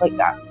and stuff like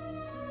that.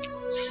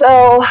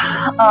 So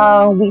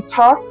we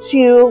talked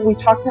to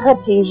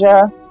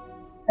Hypatia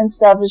and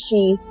stuff, and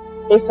she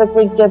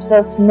basically gives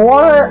us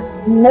more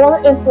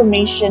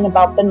information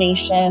about the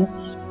nation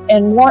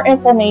and more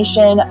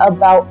information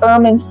about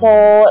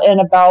Irminsul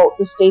and about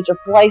the stage of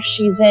life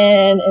she's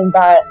in, and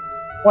that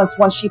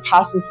once she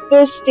passes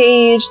this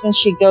stage, then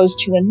she goes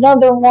to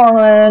another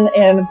one,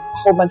 and a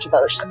whole bunch of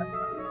other stuff.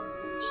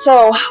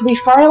 So we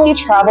finally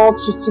travel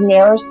to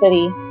Sumeru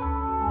City,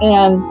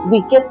 and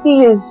we get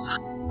these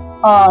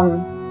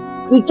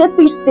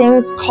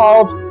things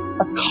called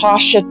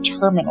Akasha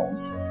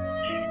terminals.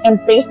 And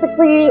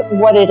basically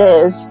what it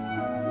is,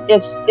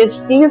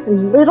 it's these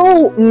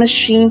little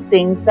machine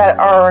things that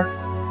are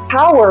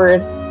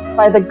powered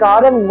by the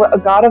god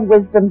of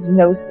wisdom's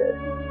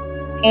gnosis.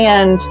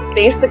 And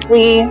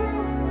basically,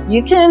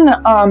 you can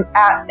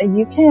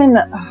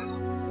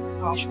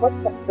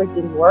what's the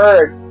freaking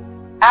word?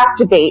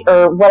 Activate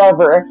or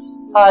whatever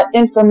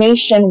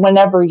information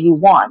whenever you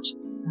want.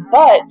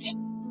 But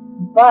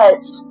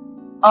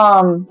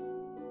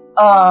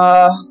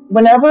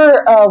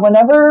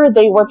whenever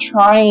they were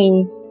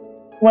trying,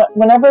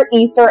 whenever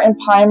Ether and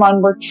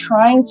Paimon were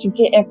trying to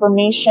get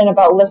information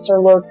about Lesser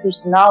Lord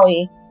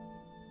Kusanali,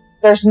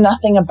 there's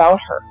nothing about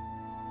her.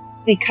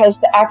 Because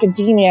the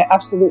academia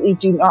absolutely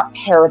do not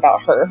care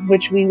about her,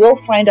 which we will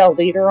find out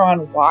later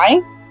on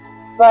why.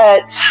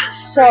 But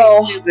so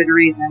pretty stupid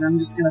reason. I'm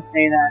just gonna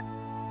say that.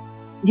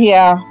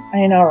 Yeah,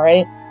 I know,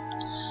 right?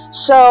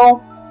 So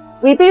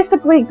we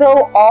basically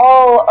go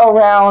all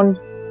around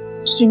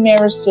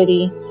Sumeru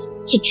City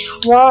to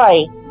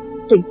try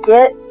to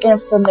get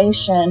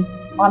information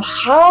on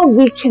how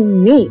we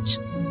can meet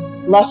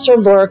Lesser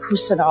Lord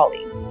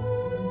Kusanali.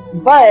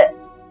 But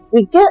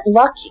we get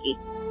lucky,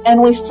 and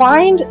we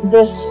find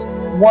this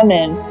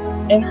woman,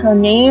 and her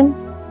name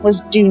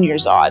was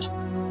Dunyarzad.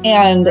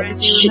 And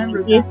she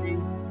remember that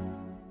name.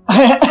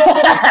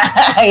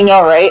 I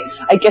know, right?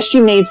 I guess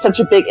she made such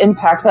a big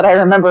impact that I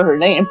remember her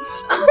name.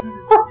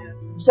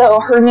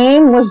 So her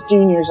name was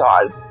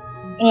Dunyarzad,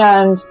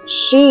 and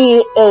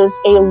she is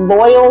a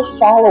loyal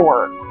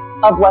follower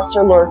of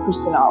Lesser Lord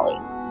Kusanali.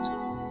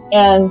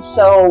 And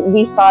so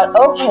we thought,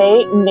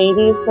 okay,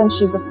 maybe since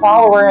she's a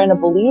follower and a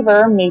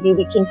believer, maybe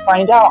we can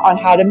find out on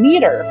how to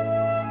meet her.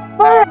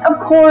 But of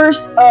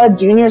course,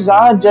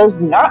 Dunyarzad does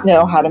not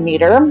know how to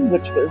meet her,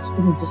 which was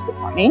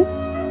disappointing.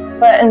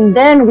 And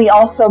then we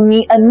also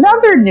meet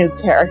another new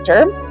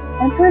character,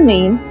 and her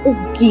name is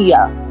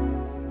Dia.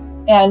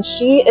 And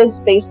she is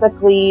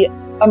basically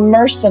a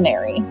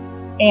mercenary,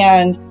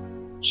 and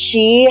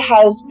she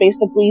has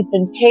basically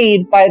been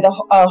paid by the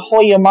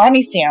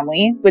Hoyamani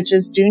family, which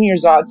is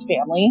Dunyarzad's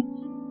family,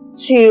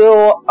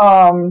 to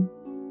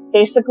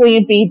basically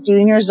be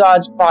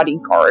Dunyarzad's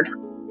bodyguard.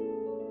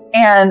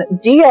 And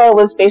Dia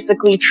was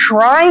basically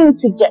trying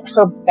to get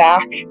her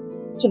back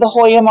to the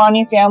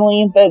Hoyamani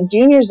family, but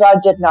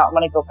Dunyarzad did not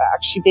want to go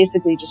back. She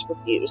basically just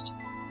refused.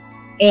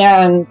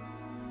 And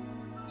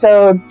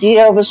so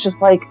Dia was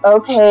just like,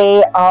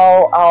 okay,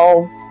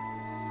 I'll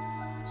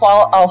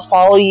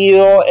follow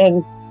you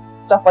and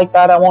stuff like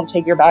that. I won't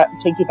take you back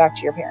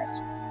to your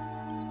parents.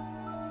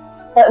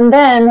 And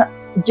then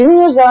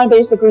Dunyarzad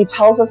basically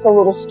tells us a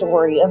little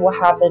story of what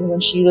happened when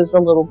she was a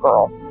little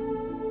girl.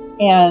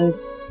 And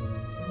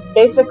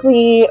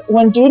basically,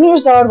 when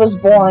Dunyarzad was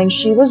born,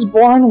 she was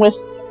born with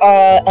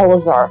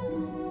Elazar.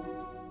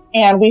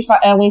 And we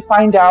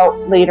find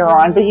out later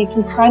on, but you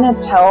can kind of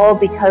tell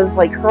because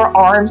like her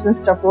arms and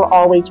stuff were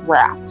always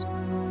wrapped.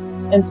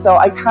 And so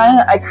I kind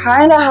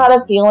of had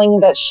a feeling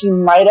that she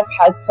might have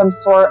had some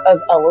sort of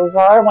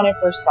Elazar when I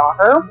first saw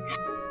her.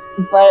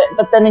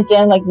 But then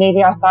again, like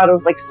maybe I thought it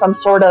was like some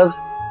sort of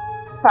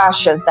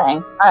fashion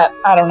thing.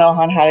 I don't know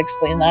how to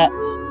explain that.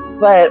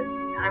 But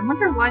I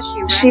wonder why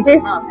she wrapped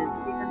them up. Is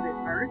it because it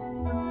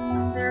hurts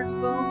when they're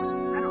exposed?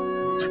 I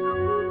don't know.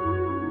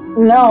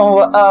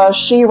 No,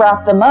 she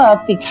wrapped them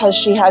up because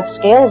she had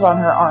scales on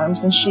her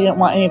arms and she didn't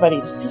want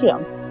anybody to see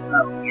them.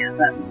 Oh yeah,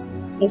 that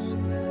makes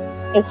sense.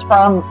 It's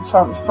from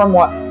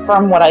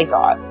what I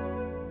got.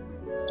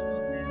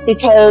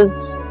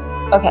 Because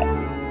okay,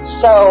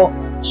 so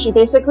she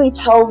basically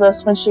tells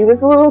us when she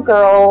was a little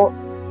girl,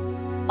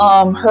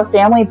 her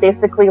family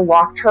basically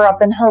locked her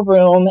up in her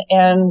room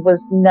and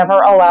was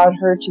never allowed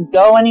her to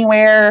go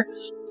anywhere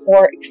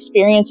or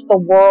experience the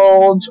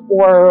world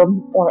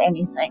or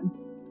anything.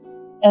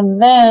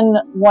 And then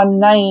one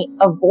night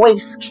a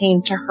voice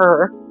came to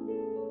her,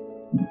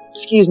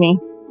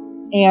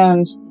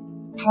 and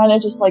kind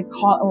of just like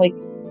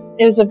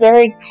it was a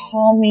very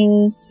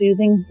calming,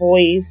 soothing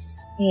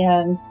voice,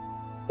 and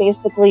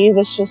basically it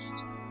was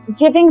just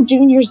giving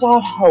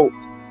Dunyarzad hope,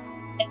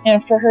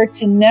 and for her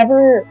to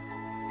never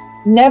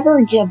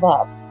give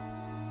up,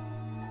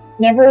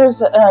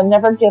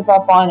 never give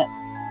up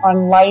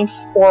on life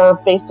or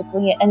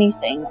basically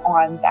anything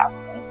on that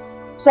point.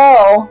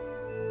 So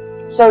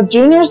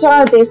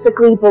Dunyarzad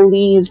basically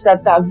believes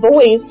that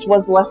voice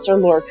was Lesser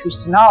Lord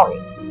Kusanali,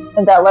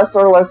 and that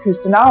Lesser Lord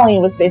Kusanali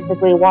was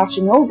basically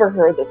watching over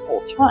her this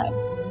whole time.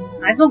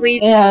 I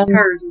believe it was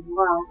hers as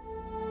well.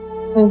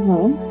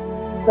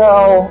 Mm-hmm.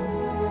 So,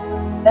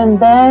 and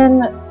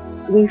then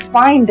we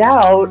find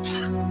out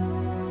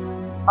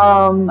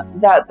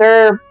that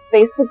they're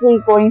basically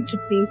going to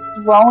be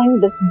throwing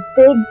this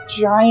big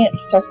giant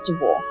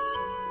festival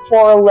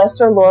for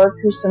Lesser Lord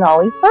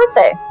Kusanali's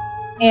birthday.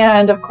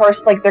 And of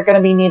course, like, they're going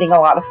to be needing a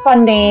lot of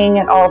funding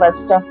and all that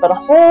stuff, but a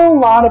whole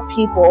lot of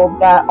people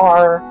that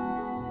are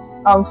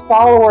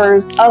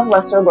followers of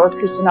Lesser Lord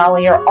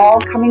Kusanali are all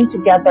coming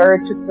together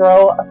to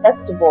throw a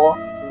festival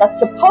that's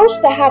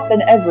supposed to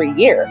happen every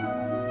year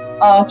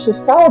to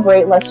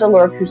celebrate Lesser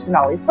Lord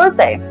Kusanali's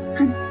birthday.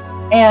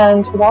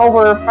 And while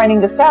we're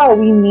finding this out,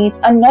 we meet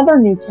another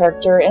new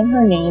character, and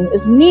her name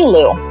is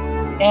Milu.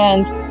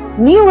 And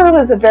Milu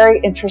is a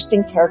very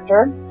interesting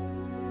character.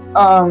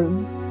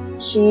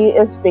 She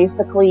is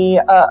basically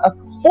a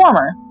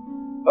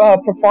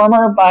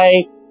performer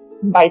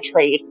by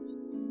trade,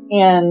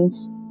 and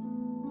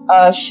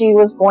she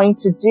was going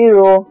to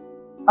do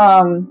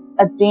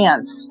a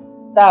dance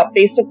that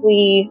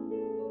basically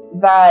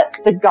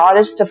the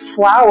goddess of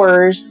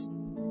flowers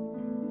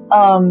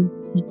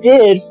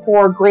did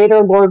for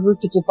Greater Lord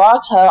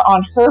Rukkhadevata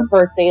on her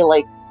birthday,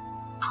 like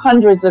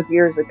hundreds of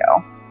years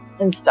ago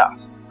and stuff.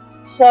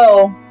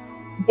 So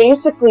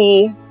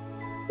basically,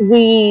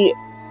 we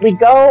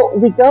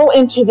go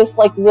into this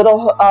like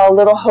little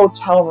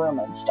hotel room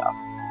and stuff,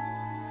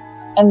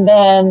 and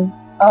then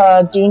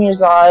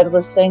Dunyarzad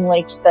was saying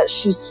like that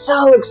she's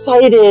so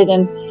excited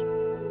and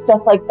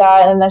stuff like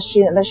that, and that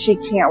she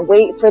can't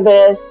wait for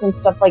this and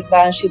stuff like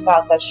that, and she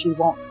thought that she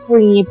won't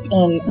sleep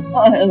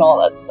and all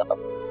that stuff.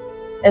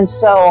 And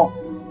so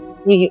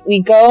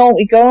we go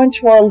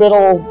into our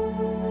little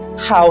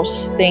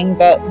house thing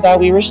that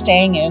we were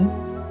staying in.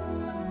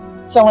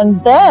 So,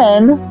 and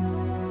then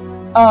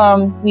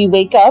we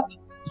wake up,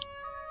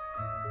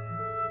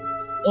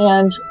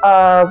 and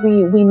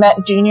we met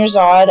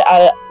Dunyarzad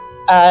at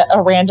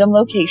a random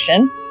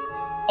location,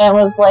 and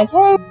was like,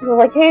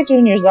 hey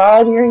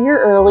Dunyarzad, you're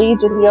early.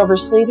 Did we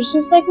oversleep? And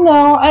she's like,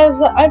 no,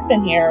 I've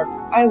been here.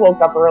 I woke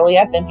up early.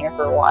 I've been here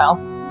for a while.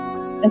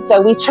 And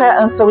so we check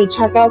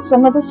out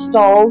some of the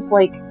stalls.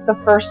 Like, the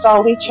first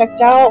stall we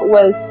checked out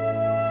was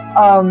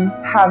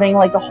having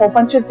like a whole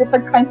bunch of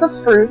different kinds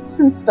of fruits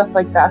and stuff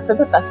like that for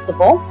the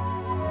festival.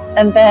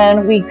 And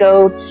then we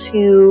go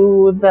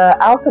to the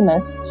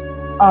alchemist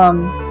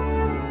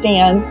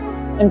stand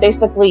and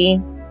basically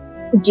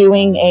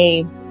doing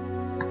a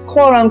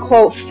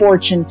quote-unquote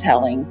fortune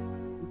telling,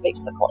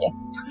 basically.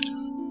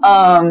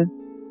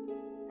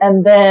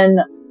 And then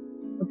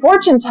the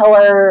fortune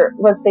teller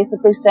was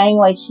basically saying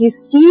like he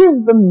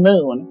sees the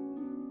moon,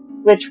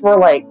 which we're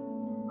like,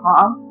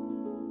 huh?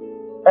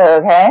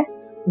 Okay.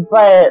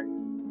 But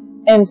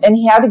and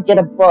he had to get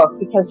a book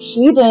because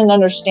he didn't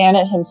understand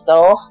it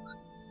himself.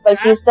 But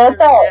he said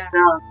that,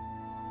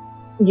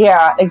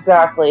 yeah,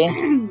 exactly.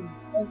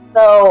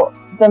 So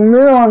the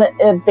moon,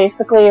 it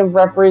basically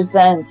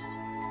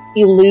represents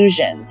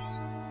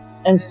illusions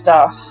and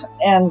stuff,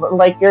 and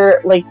like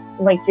you're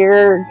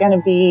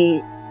gonna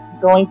be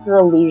going through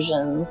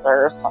illusions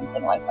or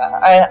something like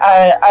that.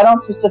 I don't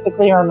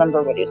specifically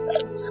remember what he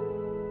said.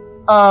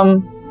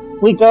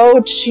 We go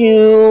to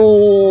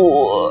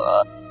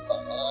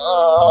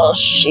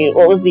shoot,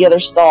 what was the other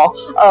stall?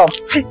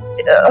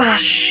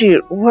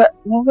 Shoot, what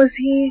was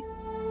he?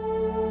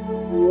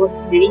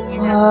 Did he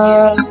hand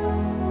out candies?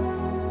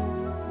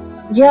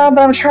 Yeah,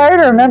 but I'm trying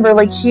to remember.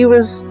 Like, he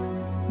was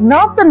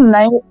not the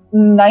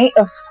Knight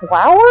of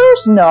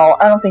Flowers? No,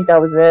 I don't think that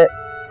was it.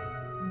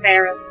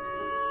 Varus.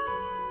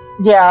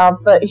 Yeah,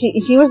 but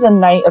he was a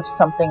knight of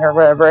something or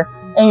whatever.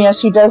 And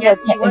yes, he does.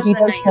 Yes, like, he was he the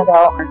does Knight hand of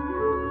out. Flowers.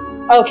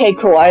 Okay,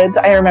 cool. I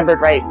remembered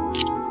right.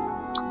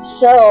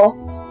 So,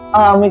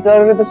 we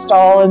go to the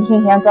stall and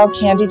he hands out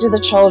candy to the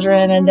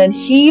children, and then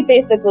he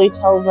basically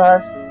tells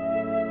us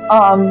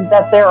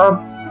that there are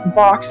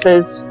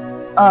boxes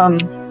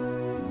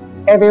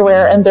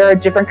everywhere, and there are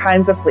different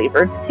kinds of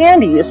flavored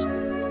candies.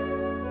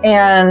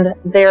 And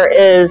there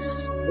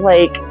is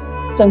like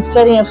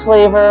Sinsettia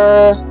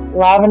flavor,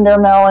 lavender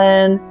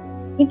melon,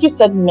 I think you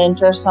said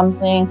mint or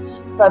something,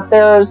 but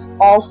there's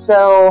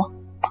also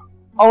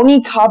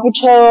Oni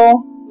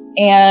Kabuto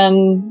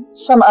and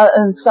some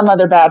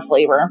other bad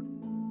flavor.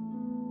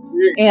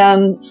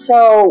 And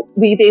so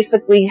we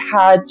basically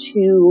had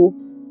to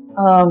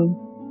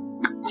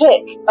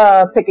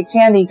pick a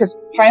candy because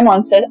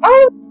Paimon said,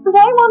 I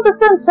want the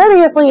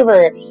Sinsettia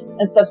flavor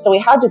and stuff, so we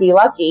had to be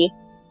lucky.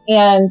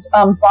 And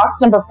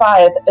box number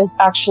 5 is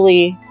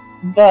actually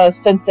the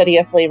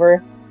Sinsettia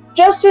flavor.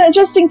 Just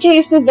in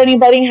case if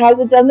anybody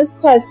hasn't done this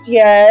quest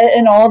yet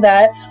and all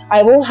that,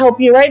 I will help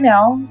you right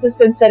now. The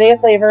Sinsettia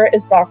flavor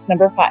is box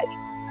number 5.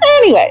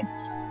 Anyway,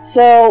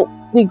 so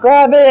we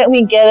grab it,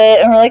 we get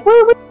it, and we're like,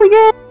 woo,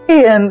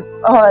 yay, and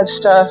all that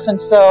stuff. And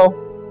so,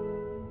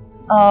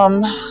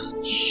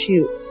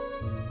 shoot.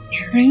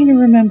 Trying to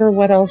remember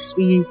what else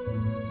we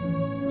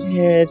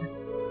did.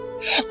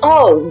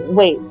 Oh,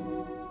 wait.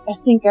 I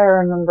think I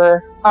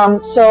remember.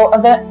 So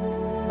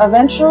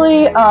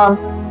eventually,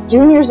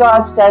 Junior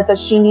Zod said that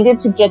she needed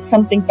to get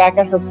something back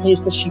at her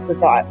place that she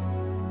forgot.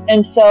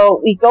 And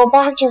so we go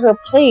back to her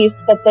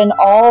place, but then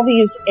all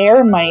these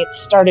air mites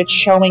started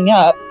showing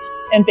up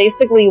and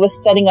basically was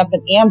setting up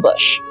an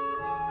ambush.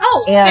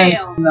 Oh, and,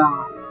 hell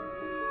no.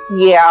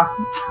 Yeah.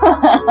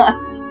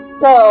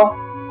 So,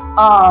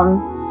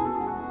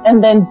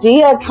 and then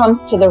Dia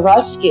comes to the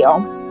rescue,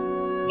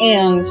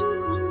 and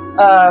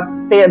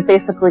they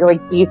basically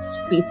like beats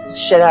the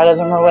shit out of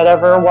them or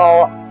whatever,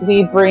 while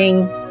we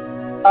bring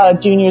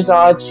Junior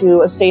Zod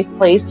to a safe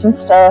place and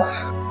stuff.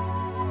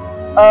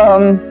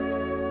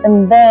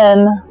 And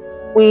then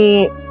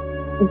we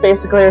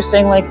basically are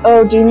saying like,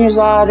 oh, Junior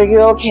Zod, are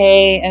you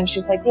okay? And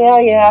she's like,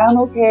 yeah, I'm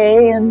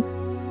okay, and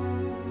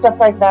stuff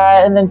like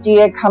that. And then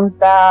Dia comes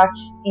back,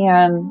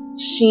 and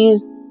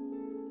she's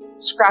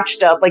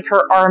scratched up, like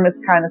her arm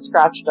is kind of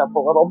scratched up a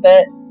little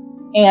bit.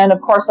 And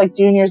of course, like,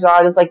 Junior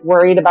Zod is like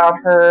worried about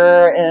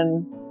her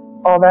and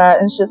all that,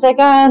 and she's like,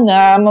 no,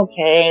 I'm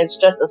okay, it's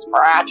just a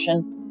scratch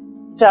and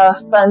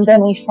stuff. But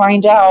then we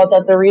find out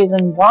that the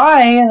reason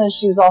why that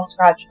she was all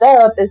scratched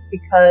up is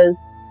because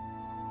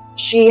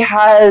she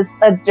has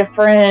a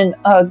different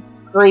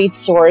great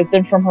sword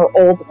than from her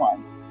old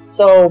one.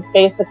 So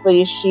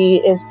basically, she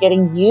is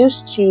getting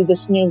used to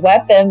this new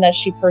weapon that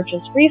she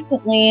purchased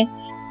recently.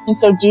 And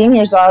so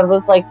Junior Zod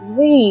was like,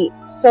 wait,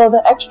 so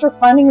the extra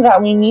funding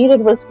that we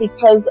needed was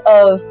because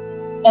of...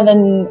 And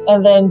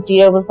then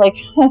Dia was like,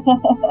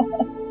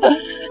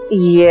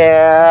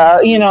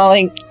 yeah, you know,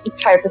 like,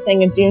 type of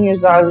thing. And Junior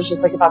Zod was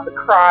just like about to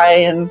cry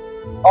and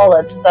all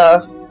that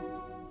stuff.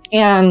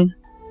 And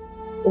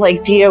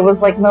like, Dia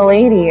was like,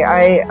 milady,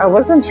 I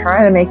wasn't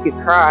trying to make you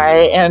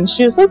cry. And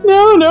she was like,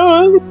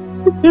 no,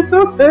 it's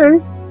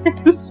okay.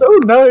 It's so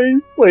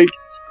nice. Like,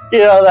 you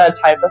know, that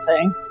type of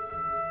thing.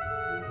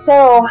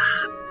 So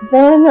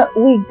then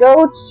we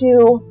go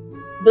to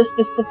the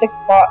specific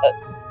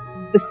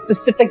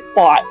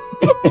bot,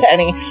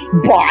 Penny,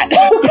 bot,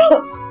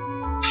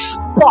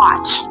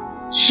 spot,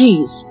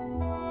 cheese,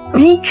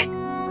 speak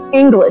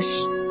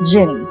English,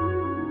 Jenny,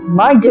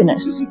 my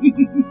goodness.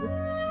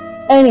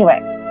 Anyway,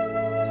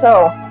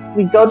 so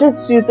we go to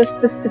the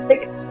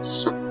specific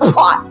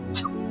spot,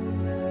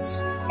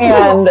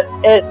 and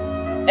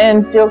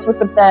it deals with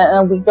the bench,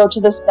 and we go to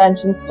this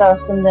bench and stuff,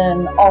 and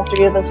then all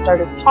three of us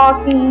started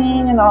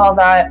talking and all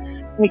that.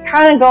 We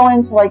kind of go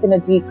into like in a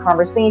deep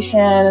conversation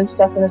and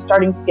stuff, and it's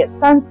starting to get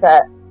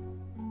sunset.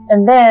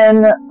 And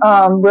then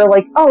we're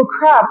like, oh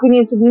crap, we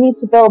need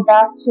to go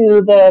back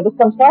to the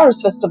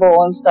Samsaras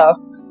festival and stuff.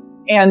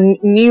 And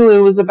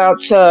Nilu was about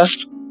to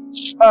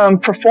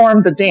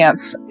perform the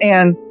dance,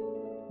 and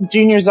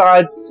Junior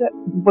Zod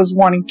was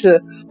wanting to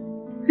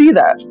see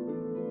that.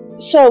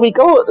 So we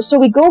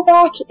go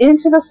back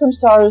into the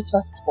Samsaras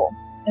festival,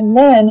 and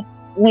then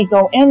when we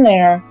go in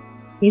there,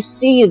 we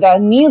see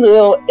that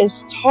Nilu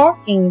is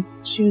talking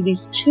to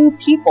these two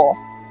people,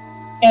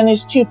 and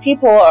these two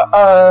people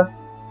are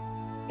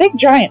big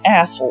giant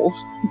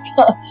assholes.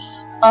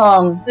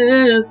 And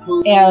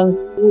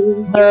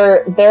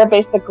they're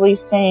basically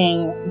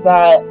saying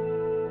that,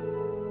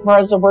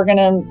 Marissa, we're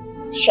gonna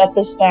shut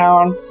this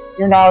down.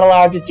 You're not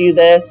allowed to do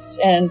this,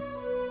 and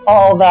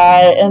all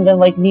that. And then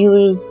like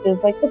Nilu's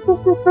is like, but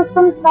this is the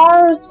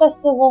Samsaras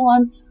festival,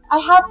 and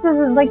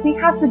we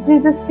have to do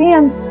this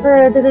dance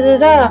for da da da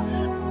da,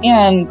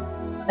 and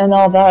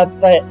all that.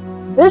 But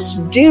this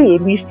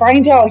dude, we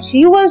find out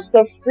he was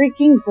the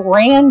freaking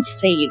Grand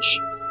Sage.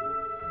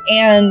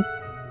 And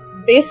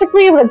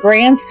basically the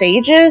Grand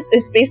Sages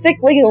is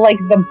basically like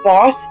the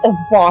boss of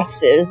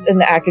bosses in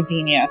the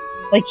academia.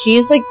 Like,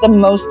 he's like the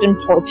most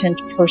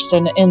important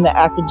person in the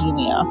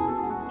academia.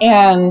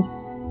 And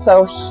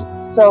so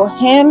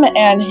him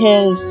and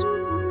his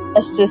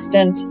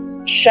assistant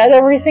shut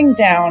everything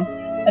down,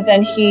 and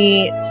then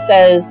he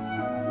says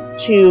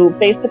to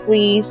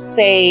basically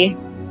say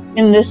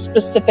in this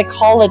specific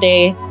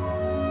holiday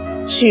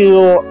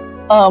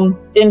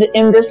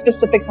in this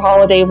specific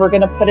holiday we're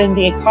going to put in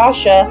the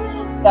Akasha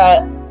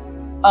that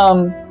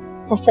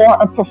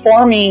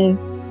performing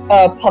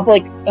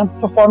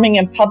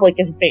in public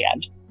is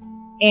banned.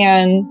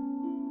 And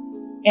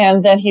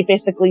then he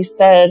basically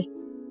said,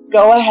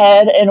 go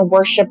ahead and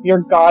worship your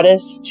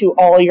goddess to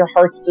all your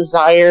heart's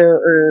desire,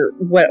 or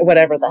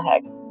whatever the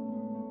heck.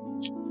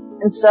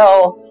 And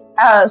so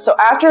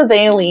after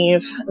they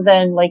leave,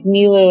 then like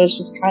Nilu is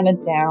just kind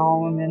of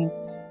down and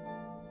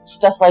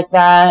stuff like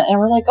that. And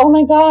we're like, oh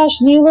my gosh,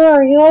 Nilu,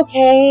 are you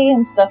okay?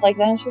 And stuff like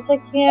that. And she's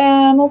like,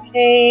 yeah, I'm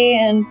okay.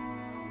 And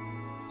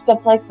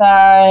stuff like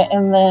that.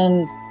 And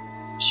then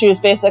she was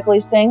basically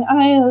saying,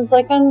 I'm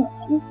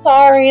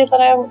sorry that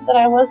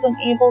I wasn't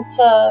able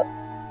to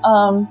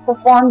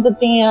perform the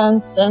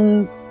dance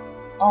and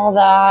all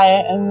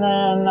that. And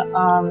then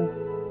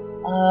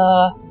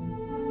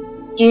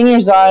Junior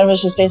Zod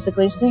was just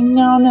basically saying,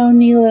 no,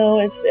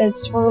 Nilu,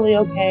 it's totally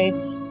okay.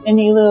 And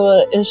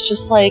Nilu is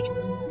just like,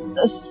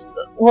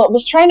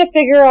 was trying to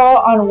figure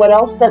out on what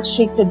else that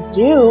she could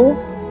do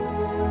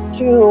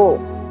to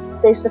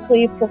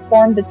basically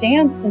perform the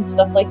dance and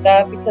stuff like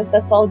that, because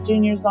that's all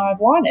Junior Zod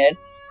wanted.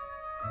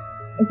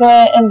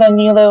 And then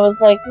Nilu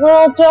was like,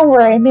 well, don't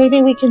worry,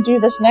 maybe we can do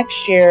this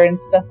next year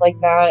and stuff like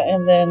that.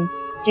 And then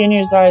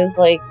Junior Zod is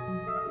like,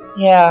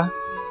 yeah,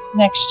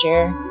 next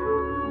year,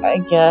 I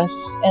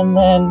guess. And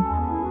then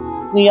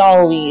we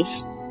all leave.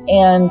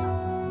 And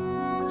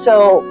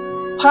so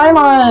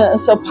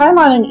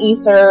Paimon and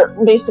Ether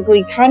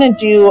basically kind of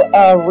do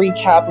a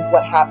recap of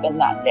what happened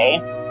that day.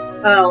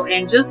 Oh,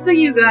 and just so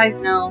you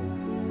guys know,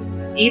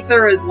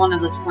 Ether is one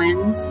of the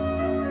twins.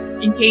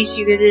 In case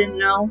you didn't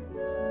know,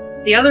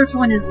 the other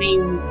twin is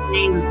name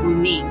is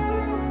Lumine.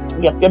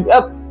 Yep.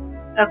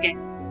 Okay,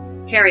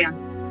 carry on.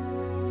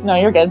 No,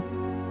 you're good.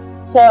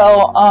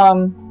 So,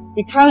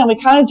 we kind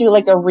of do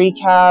like a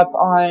recap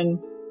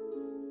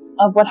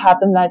of what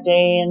happened that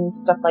day and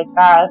stuff like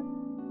that.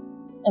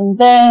 And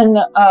then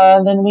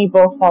we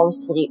both fall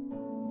asleep.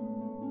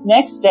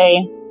 Next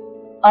day,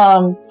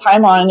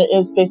 Paimon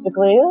is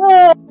basically,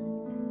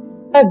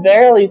 I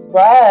barely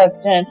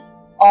slept and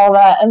all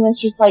that. And then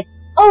she's like,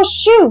 oh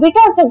shoot, we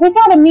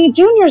gotta meet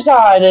Junior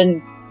Zod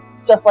and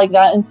stuff like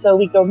that. And so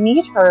we go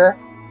meet her,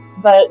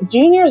 but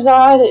Junior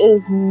Zod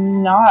is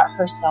not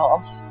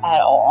herself at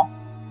all.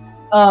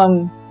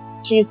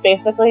 She's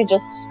basically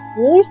just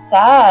really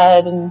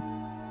sad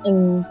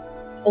and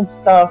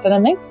stuff, and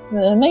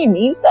it made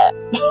me sad.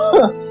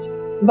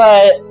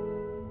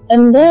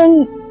 And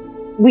then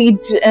we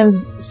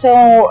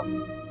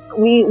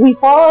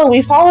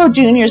follow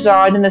Junior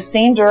Zod in the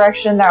same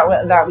direction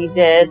that we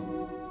did,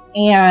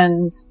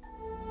 and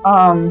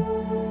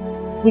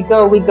we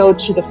go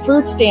to the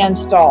fruit stand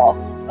stall,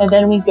 and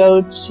then we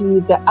go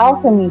to the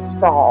alchemy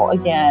stall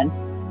again.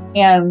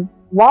 And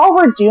while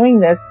we're doing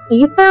this,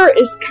 Ether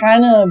is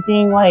kind of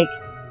being like,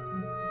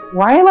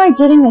 why am I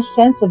getting a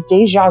sense of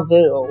deja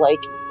vu? Like,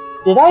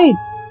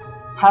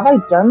 have I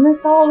done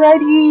this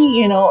already?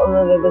 You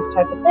know, this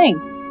type of thing.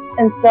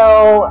 And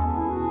so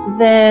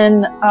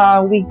then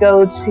we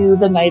go to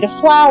the Night of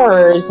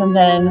Flowers, and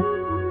then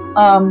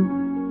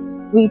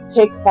we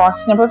pick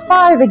box number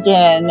 5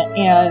 again,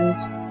 and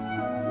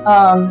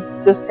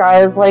this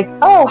guy is like,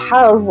 oh,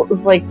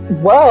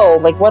 whoa,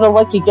 like, what a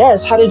lucky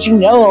guess. How did you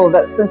know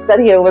that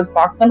Sensetio was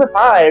box number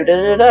 5?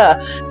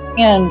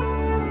 And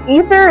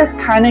Ether is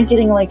kind of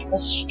getting like a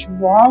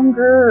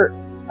stronger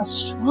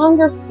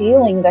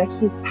feeling that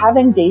he's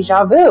having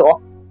deja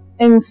vu.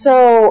 And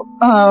so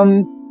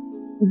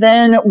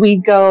then we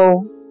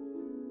go,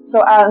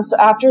 so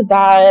after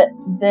that,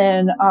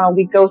 then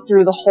we go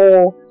through the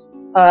whole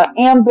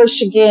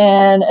ambush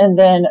again, and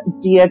then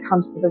Dia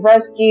comes to the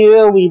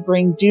rescue. We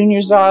bring Junior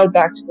Zod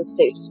back to the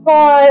safe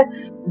spot.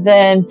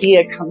 Then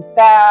Dia comes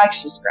back,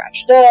 she's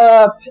scratched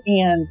up,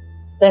 and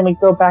then we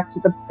go back to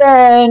the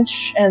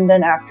bench, and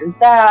then after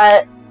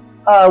that,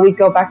 we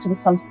go back to the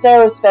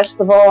Samseros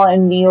festival,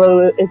 and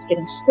Nilu is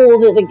getting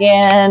scolded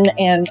again,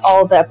 and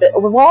all that. But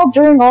while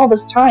during all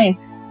this time,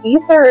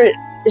 Ether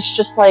is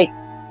just like,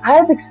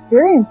 I've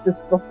experienced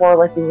this before,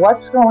 like,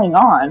 what's going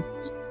on?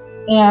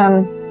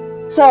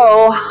 And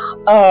so,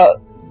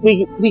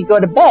 we go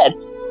to bed.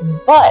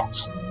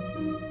 But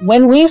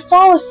when we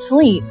fall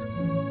asleep,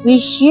 we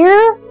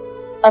hear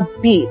a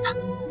beep,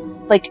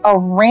 like a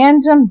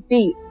random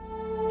beep,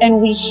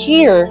 and we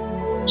hear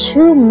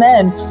 2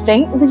 men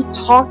faintly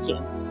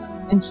talking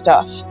and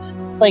stuff.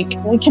 Like,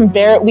 we can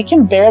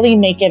barely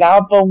make it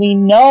out, but we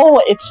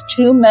know it's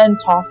 2 men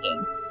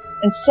talking.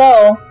 And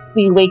so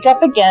we wake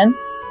up again,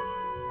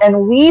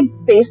 And we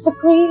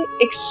basically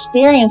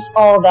experience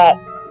all of that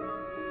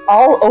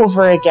all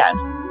over again.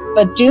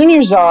 But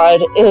Junior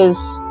Zod is,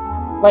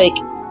 like,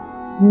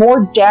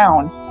 more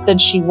down than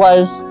she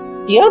was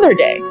the other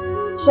day.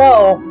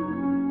 So,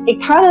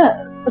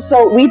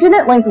 so we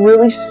didn't, like,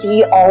 really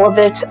see all of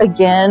it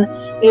again.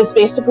 It was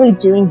basically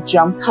doing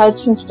jump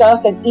cuts and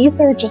stuff, and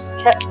Ether just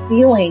kept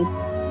feeling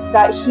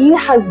that he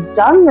has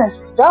done this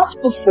stuff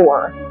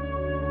before.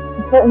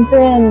 But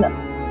then,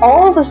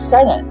 all of a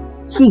sudden,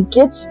 he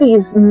gets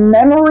these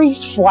memory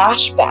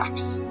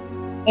flashbacks,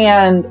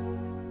 and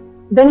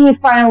then he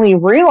finally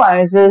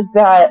realizes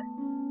that,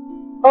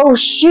 oh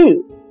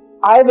shoot,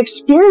 I've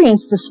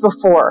experienced this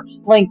before.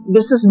 Like,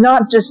 this is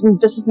not just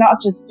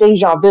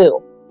deja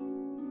vu.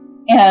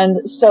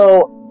 And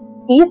so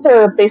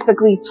Ether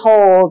basically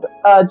told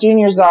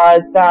Junior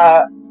Zod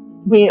that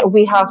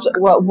we have to,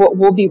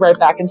 we'll be right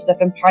back and stuff.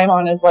 And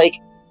Paimon is like,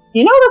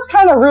 you know, that's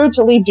kind of rude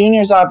to leave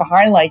Junior Zod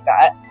behind like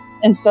that.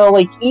 And so,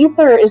 like,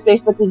 Ether is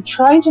basically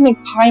trying to make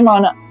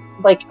Paimon,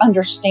 like,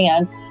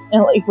 understand,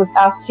 and, like, was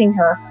asking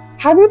her,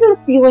 have you been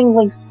feeling,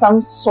 like,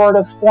 some sort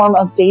of form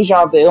of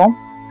deja vu?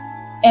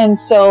 And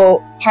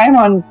so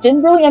Paimon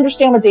didn't really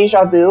understand what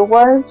deja vu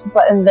was,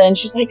 and then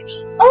she's like,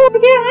 oh,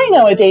 yeah, I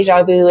know what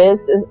deja vu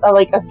is,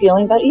 like, a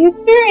feeling that you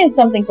experienced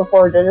something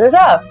before,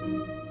 da-da-da.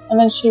 And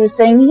then she was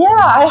saying, yeah,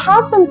 I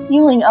have been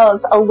feeling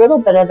a little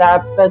bit of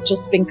that, but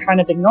just been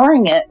kind of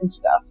ignoring it and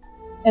stuff.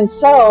 And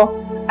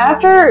so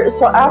after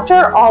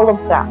all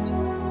of that,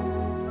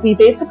 we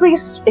basically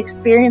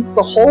experience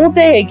the whole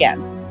day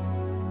again,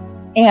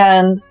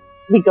 and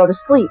we go to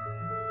sleep.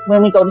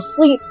 When we go to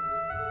sleep,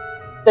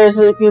 there's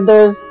I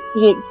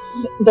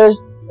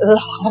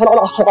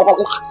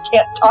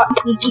can't talk.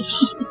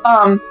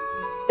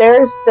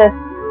 There's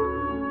this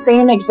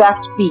same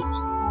exact beat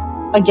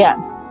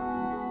again,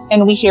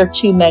 and we hear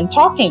two men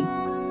talking,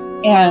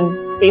 and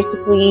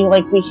basically,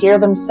 like, we hear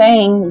them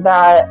saying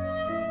that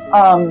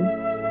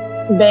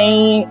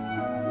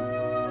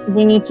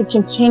we need to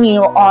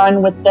continue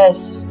on with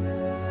this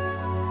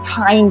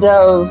kind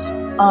of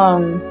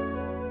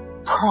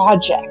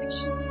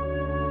project.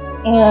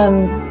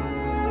 And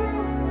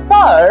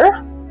so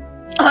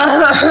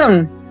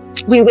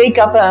we wake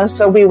up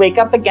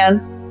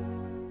again,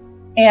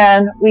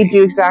 and we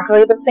do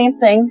exactly the same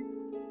thing,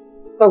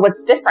 but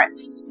what's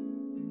different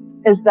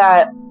is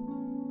that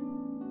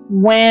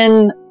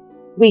when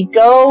we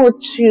go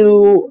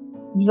to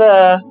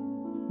the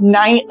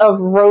Knight of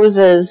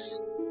Roses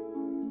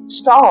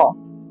stall,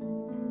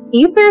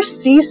 Ether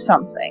sees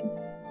something,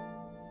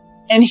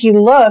 and he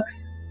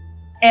looks,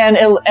 and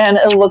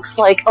it looks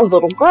like a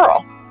little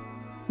girl,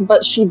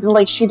 but she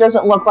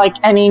doesn't look like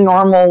any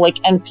normal, like,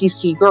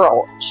 NPC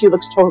girl. She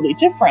looks totally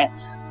different.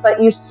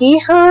 But you see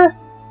her,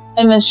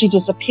 and then she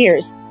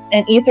disappears,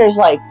 and Ether's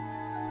like,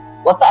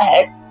 what the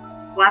heck?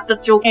 What the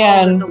joke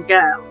on little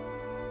girl?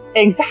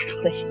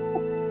 Exactly.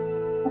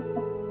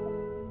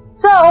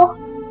 So,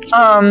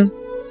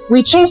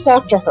 we chase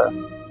after her,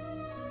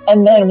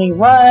 and then we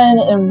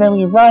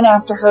run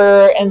after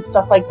her and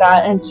stuff like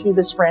that into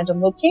this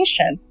random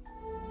location.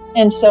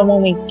 And so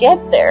when we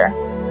get there,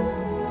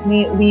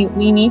 we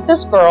meet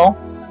this girl,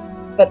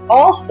 but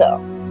also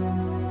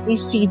we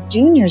see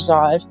Junior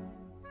Zod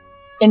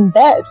in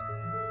bed,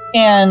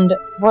 and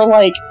we're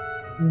like,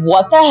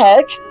 what the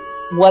heck?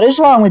 What is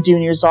wrong with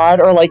Junior Zod?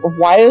 Or, like,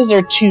 why is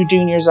there two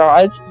Junior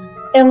Zods?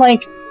 And,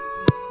 like,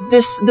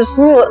 this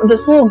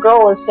little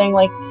girl is saying,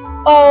 like,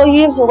 oh,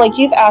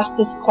 you've asked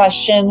this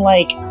question,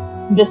 like,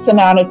 this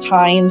amount of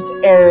times,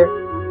 or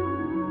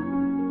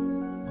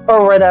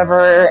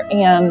whatever.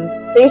 And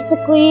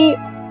basically,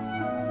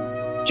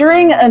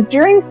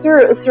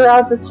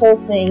 throughout this whole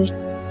thing,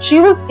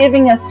 she was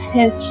giving us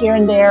hints here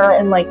and there,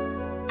 and, like,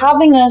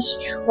 having us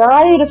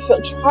try to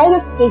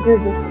figure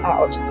this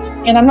out.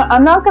 And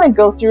I'm not going to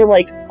go through,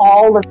 like,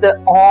 all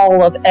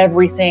of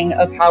everything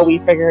of how we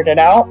figured it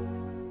out,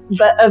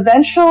 but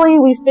eventually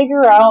we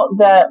figure out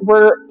that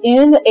we're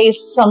in a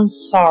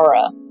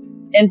samsara.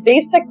 And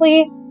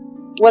basically,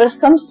 what a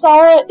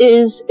samsara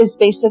is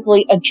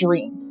basically a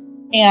dream.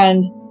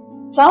 And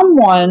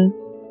someone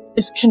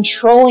is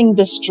controlling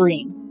this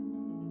dream.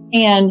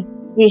 And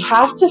we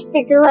have to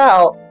figure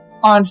out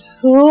on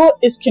who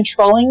is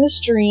controlling this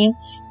dream,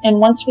 and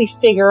once we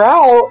figure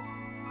out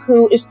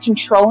who is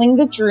controlling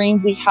the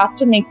dream, we have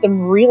to make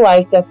them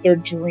realize that they're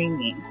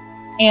dreaming.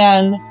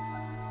 And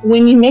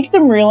when you make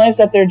them realize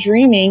that they're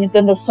dreaming,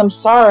 then the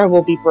samsara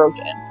will be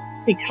broken.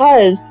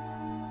 Because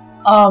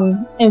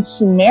in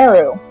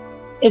Sumeru,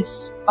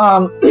 it's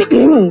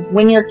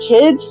when you're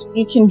kids,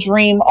 you can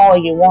dream all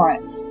you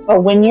want.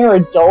 But when you're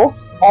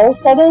adults, all of a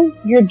sudden,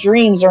 your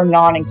dreams are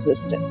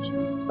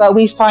non-existent. But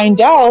we find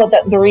out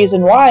that the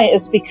reason why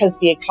is because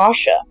the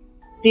Akasha.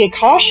 The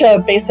Akasha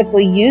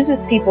basically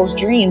uses people's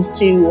dreams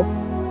to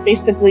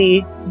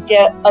basically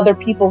get other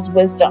people's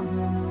wisdom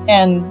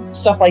and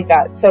stuff like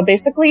that. So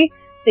basically,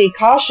 the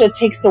Akasha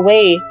takes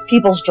away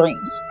people's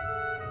dreams.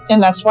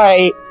 And that's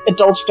why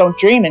adults don't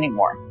dream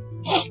anymore.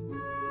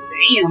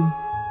 Damn.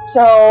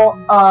 So,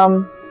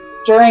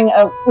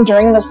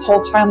 during this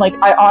whole time, like,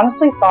 I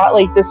honestly thought,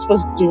 like, this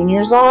was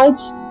Junior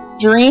Zod's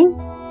dream.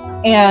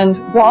 And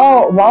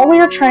while we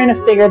were trying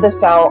to figure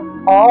this out,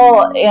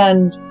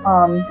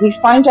 we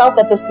find out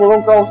that this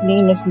little girl's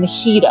name is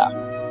Nahida.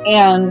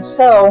 And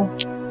so,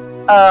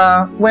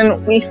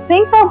 when we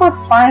think that we're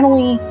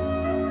finally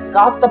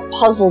got the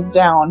puzzle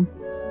down,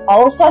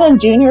 all of a sudden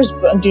Junior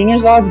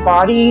Zod's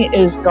body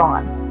is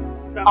gone.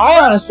 I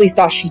honestly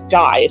thought she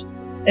died.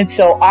 And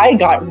so I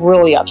got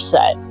really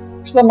upset.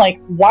 Because I'm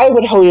like, why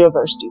would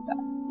Hoyoverse do that?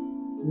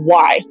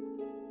 Why?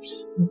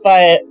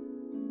 But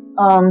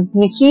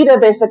Nikita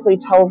basically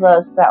tells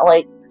us that,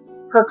 like,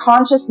 her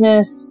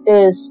consciousness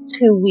is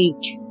too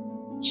weak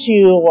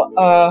to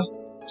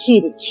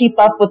keep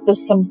up with the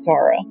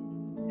samsara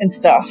and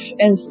stuff.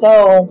 And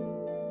so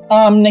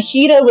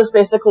Nikita was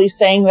basically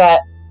saying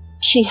that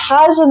she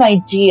has an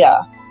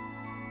idea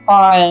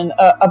on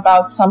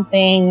about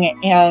something,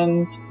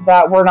 and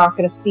that we're not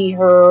going to see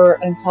her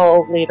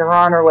until later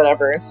on or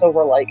whatever. So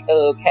we're like,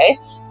 okay.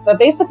 But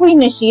basically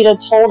Nikita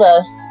told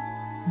us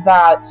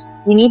that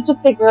we need to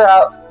figure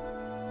out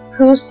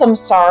whose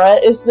samsara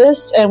is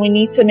this, and we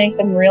need to make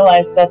them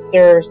realize that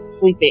they're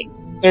sleeping,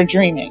 they're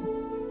dreaming.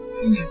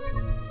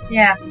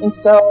 Yeah. And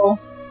so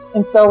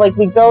like,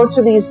 we go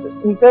to these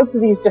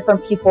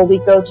different people. We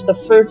go to the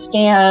fruit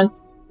stand,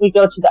 we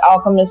go to the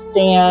alchemist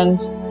stand,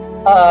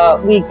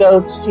 we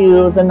go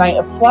to the Knight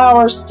of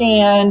Flowers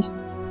stand,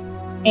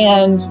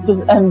 and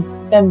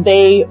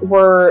they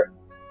were,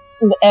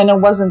 and it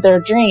wasn't their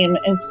dream.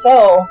 And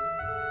so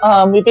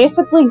we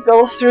basically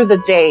go through the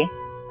day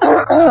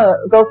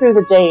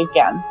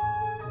again,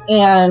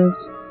 and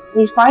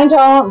we find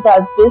out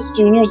that this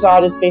Junior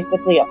Zod is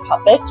basically a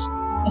puppet.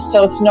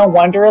 So it's no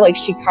wonder, like,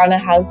 she kind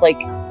of has,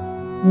 like,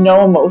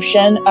 no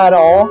emotion at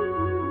all,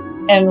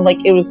 and,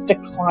 like, it was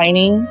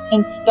declining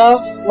and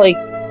stuff, like,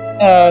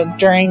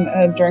 during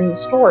the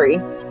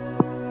story.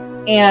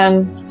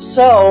 And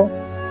so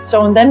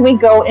and then we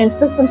go into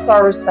the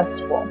Samsara's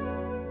festival,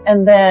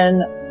 and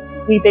then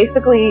we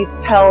basically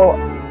tell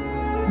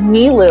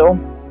Nilu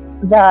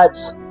that,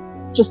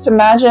 just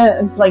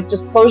imagine, like,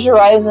 just close your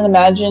eyes and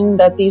imagine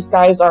that these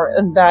guys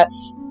that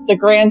the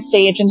Grand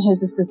Sage and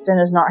his assistant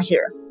is not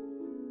here.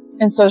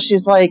 And so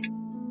she's like,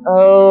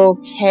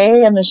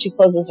 okay, and then she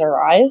closes her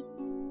eyes,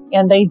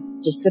 and they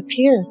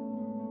disappear.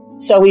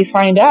 So we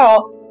find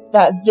out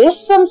that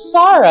this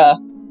samsara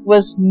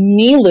was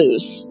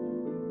Nilu's.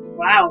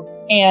 Wow.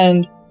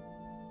 And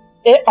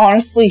it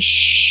honestly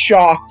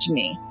shocked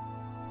me.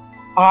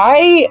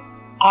 I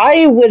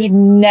would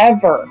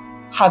never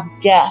have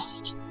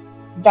guessed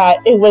that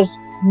it was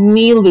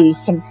Nilu's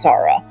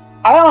samsara.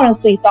 I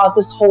honestly thought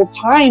this whole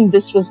time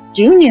this was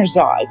Junior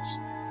Zod's,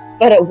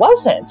 but it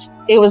wasn't.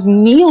 It was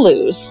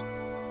Nilu's.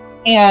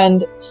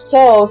 And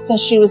so,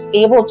 since she was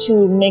able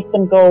to make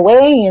them go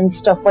away and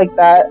stuff like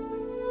that,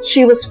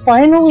 she was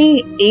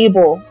finally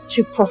able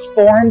to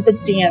perform the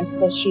dance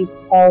that she's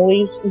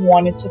always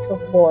wanted to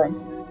perform.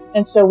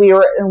 And so we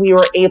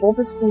were able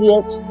to see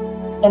it,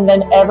 and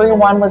then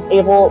everyone was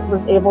able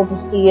to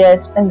see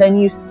it, and then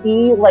you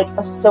see, like,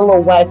 a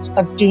silhouette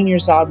of Junior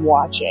Zod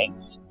watching,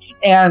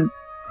 and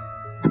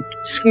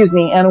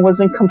was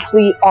in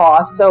complete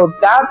awe. So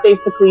that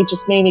basically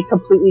just made me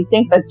completely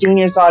think that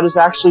Junior Zod is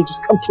actually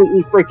just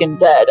completely freaking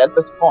dead at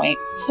this point.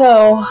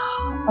 So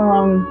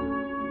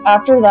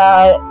after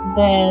that,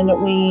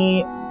 then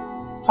we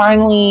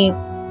finally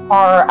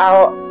are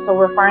out. So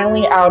we're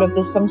finally out of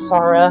the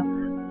samsara,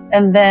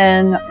 and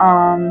then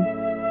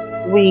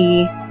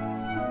we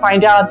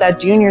find out that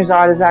Junior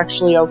Zod is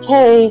actually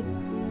okay,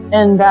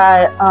 and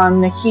that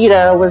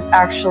Nikita was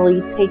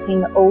actually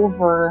taking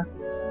over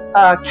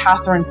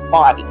Catherine's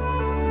body.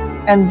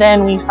 And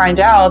then we find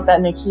out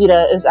that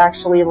Nikita is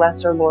actually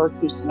Lesser Lord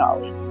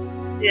Kusanali.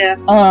 Yeah.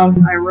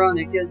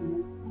 Ironic, isn't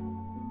it?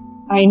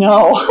 I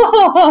know.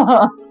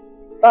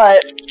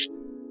 But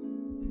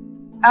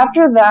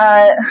after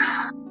that,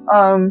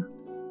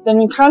 then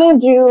we kind of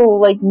do,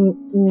 like,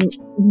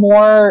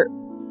 more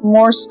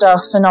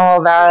stuff and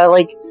all that.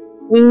 Like,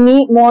 we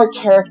meet more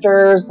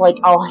characters like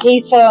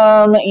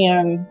Al-Haytham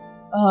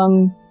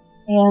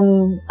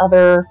and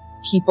other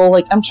people.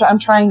 Like, I'm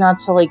trying not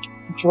to, like,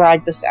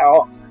 drag this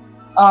out.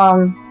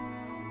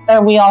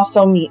 And we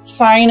also meet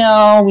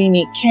Sino, we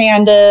meet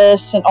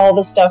Candace, and all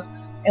this stuff.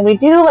 And we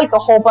do, like, a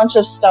whole bunch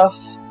of stuff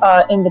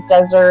in the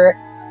desert.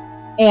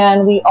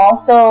 And we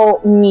also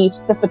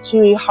meet the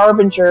Fatui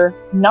Harbinger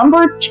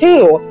number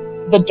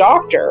 2, the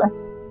Doctor.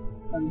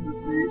 Son of a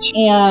bitch.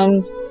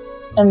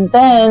 And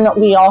then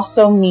we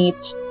also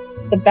meet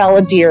the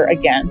Balladeer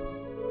again.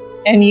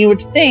 And you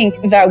would think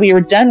that we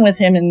were done with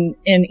him in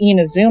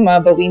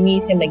Inazuma, but we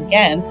meet him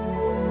again.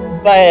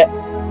 But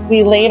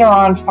we later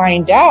on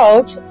find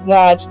out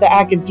that the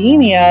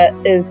academia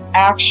is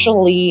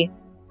actually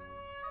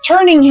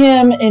turning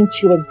him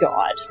into a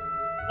god.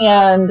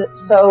 And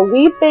so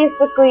we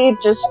basically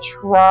just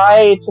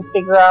try to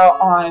figure out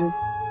on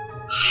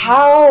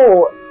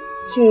how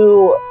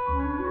to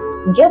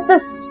get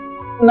this,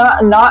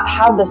 not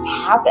have this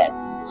happen.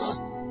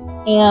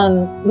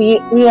 And we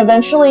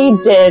eventually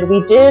did.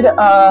 We did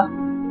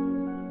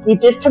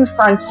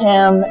confront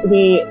him.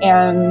 We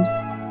had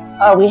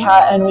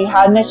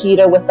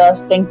Nahida with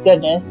us, thank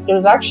goodness. It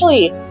was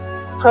actually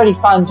pretty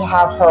fun to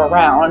have her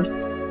around.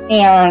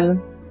 And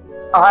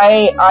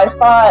I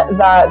thought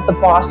that the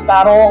boss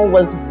battle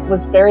was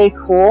very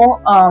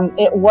cool.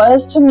 It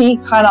was, to me,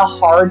 kind of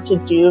hard to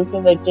do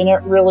because I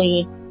didn't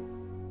really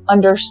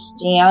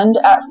understand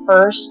at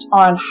first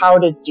on how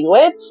to do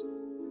it.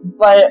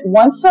 But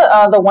once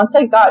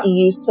I got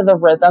used to the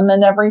rhythm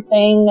and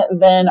everything,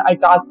 then I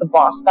got the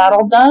boss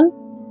battle done,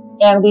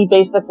 and we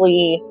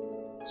basically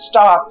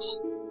stopped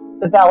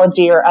the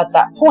Balladeer at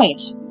that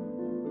point.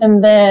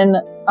 And then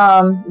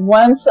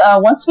once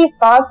we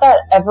thought that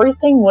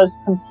everything was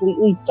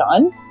completely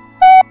done,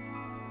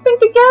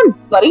 think again,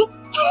 buddy,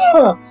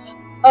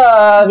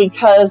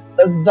 because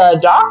the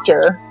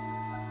doctor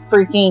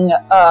freaking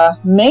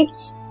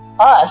makes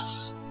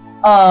us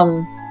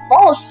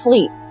fall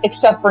asleep,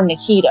 except for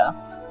Nahida.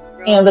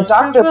 And the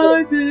doctor...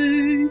 No,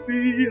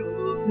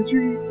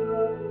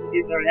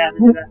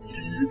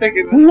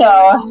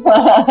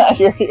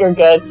 you're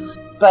good.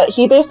 But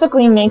he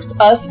basically makes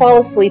us fall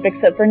asleep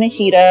except for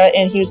Nahida,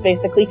 and he was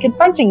basically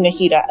confronting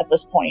Nahida at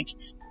this point.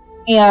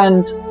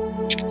 And,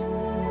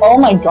 oh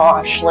my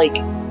gosh,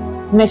 like,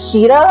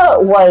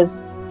 Nahida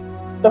was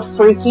the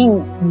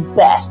freaking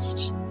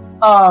best.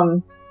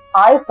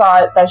 I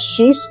thought that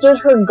she stood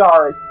her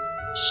guard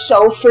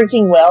so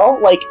freaking well.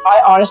 Like,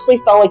 I honestly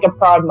felt like a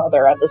proud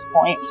mother at this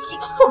point.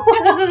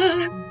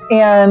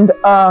 And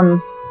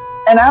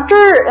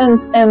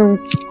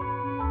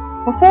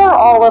before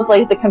all of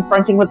like the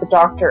confronting with the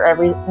doctor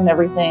and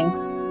everything,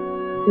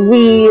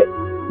 we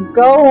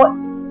go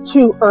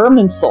to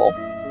Irminsul,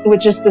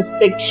 which is this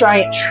big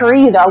giant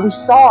tree that we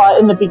saw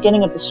in the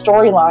beginning of the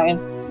storyline,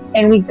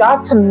 and we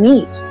got to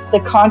meet the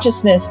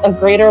consciousness of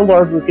Greater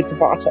Lord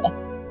Rukkhadevata,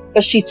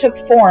 but she took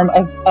form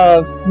of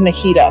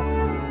Nahida.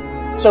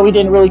 So we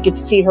didn't really get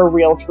to see her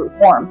real true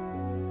form.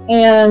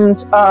 And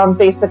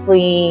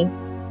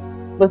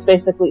was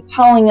basically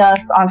telling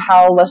us on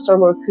how Lesser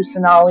Lord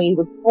Kusanali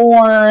was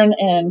born,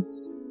 and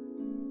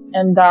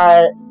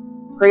that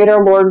Greater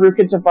Lord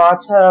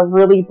Rukkhadevata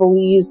really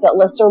believes that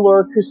Lesser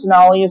Lord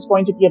Kusanali is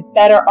going to be a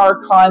better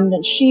Archon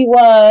than she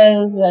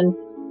was, and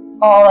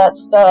all that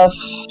stuff.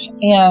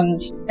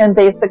 And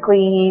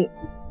basically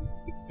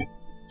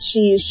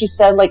she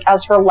said, like,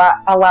 as her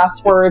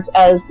last words,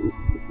 as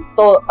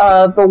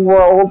the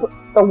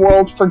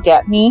world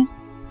forget me.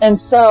 And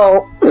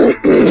so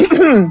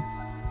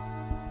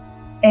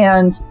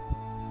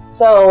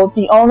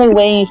the only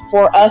way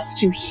for us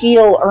to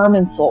heal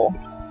Irminsul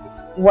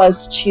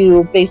was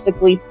to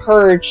basically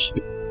purge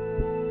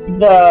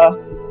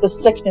the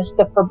sickness,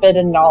 the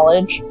forbidden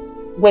knowledge,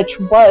 which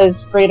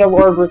was Greater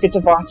Lord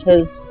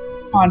Rukkhadevata's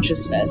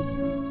consciousness,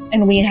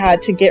 and we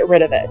had to get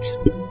rid of it.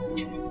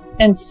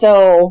 And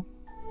so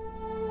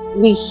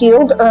we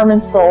healed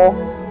Irminsul,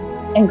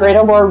 and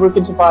Greater Lord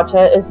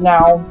Rukkhadevata is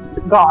now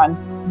gone.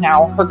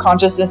 Now her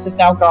consciousness is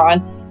now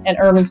gone, and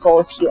Irminsul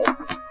is healed.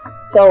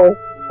 So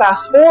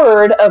fast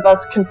forward of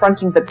us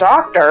confronting the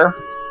doctor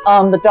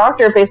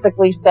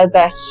basically said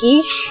that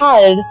he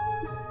had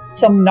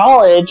some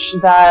knowledge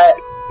that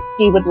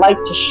he would like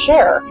to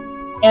share.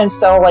 And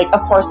so, like,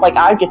 of course, like,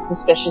 I get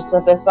suspicious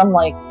of this. I'm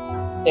like,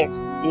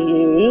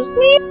 excuse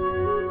me?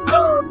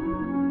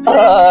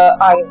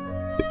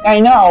 I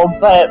know,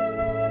 but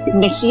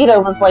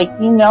Nahida was like,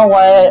 you know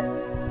what?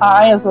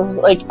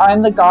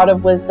 I'm the god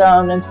of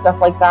wisdom and stuff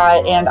like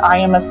that, and I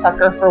am a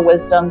sucker for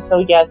wisdom, so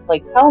yes,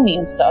 like, tell me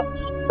and stuff.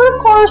 But of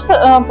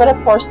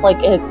course, like,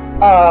 it,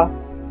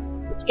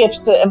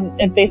 skips it,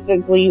 and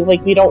basically,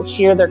 like, we don't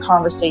hear their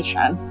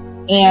conversation.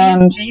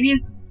 And maybe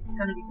it's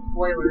gonna be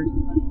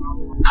spoilers. That's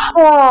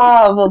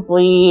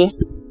probably.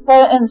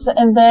 But,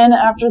 and then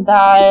after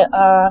that,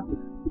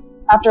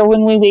 after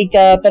when we wake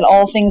up and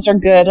all things are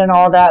good and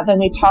all that, then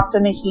we talk to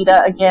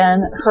Nahida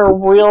again, her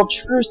real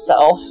true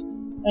self.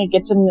 We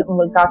got to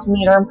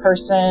meet her in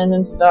person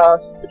and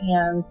stuff,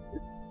 and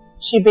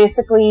she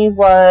basically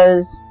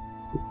was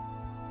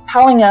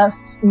telling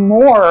us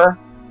more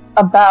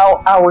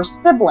about our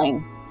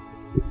sibling,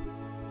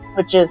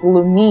 which is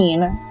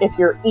Lumine. If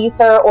you're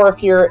Ether, or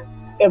if your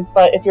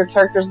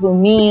character's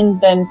Lumine,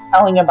 then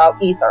telling about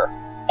Ether.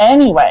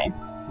 Anyway,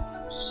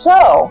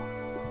 so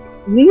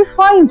we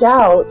find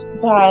out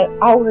that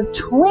our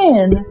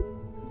twin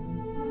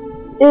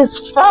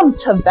is from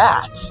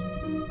Tibet.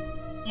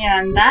 Yeah,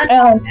 and that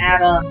doesn't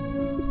add up.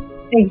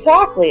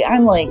 Exactly.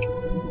 I'm like,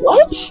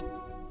 what?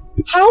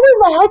 How in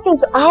the heck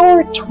is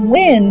our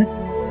twin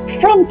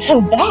from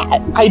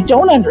Tibet? I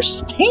don't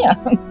understand.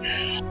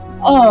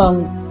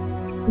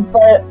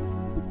 But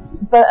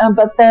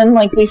then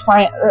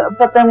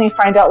we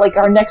find out, like,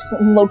 our next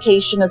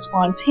location is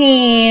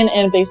Fontaine,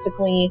 and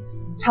basically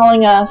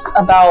telling us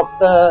about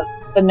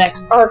the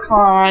next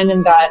Archon,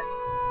 and that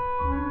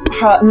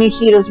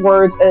Nikida's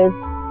words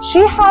is she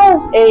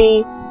has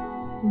a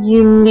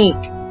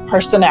unique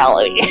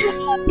personality.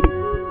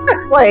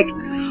 Like,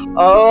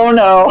 oh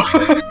no.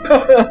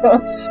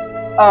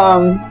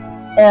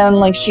 and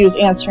like she was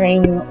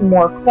answering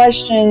more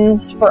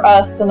questions for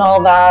us and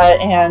all that,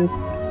 and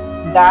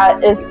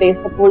that is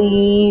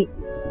basically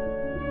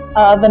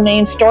the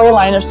main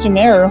storyline of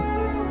Sumeru.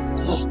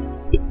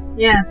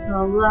 Yeah, so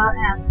a lot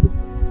happened.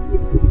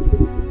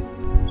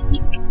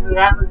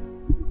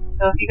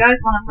 So if you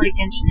guys want to play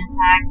Genshin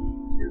Impact,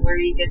 to where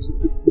you get to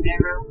the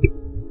Sumeru,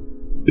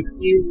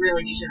 you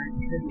really should,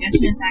 because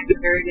Genshin Impact's a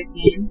very good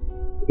game.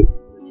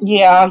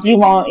 Yeah, you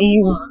won't.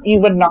 You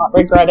would not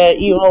regret it.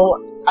 You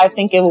will. I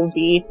think it will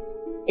be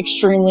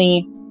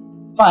extremely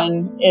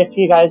fun if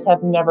you guys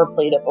have never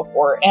played it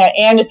before,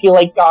 and if you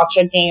like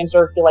gacha games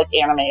or if you like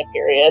anime.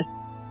 Period.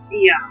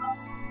 Yeah,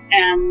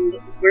 and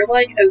we're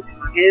like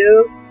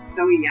otakus,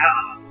 so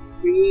yeah,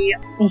 we.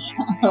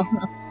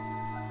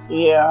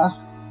 Yeah.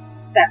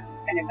 So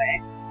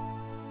anyway,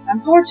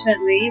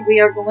 unfortunately, we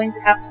are going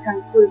to have to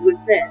conclude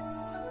with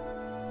this.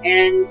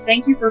 And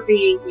thank you for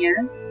being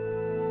here.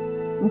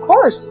 Of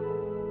course.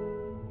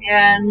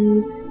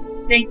 And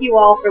thank you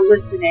all for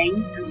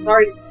listening. I'm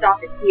sorry to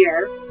stop it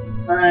here,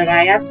 but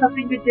I have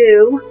something to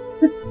do.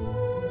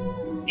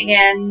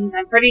 And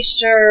I'm pretty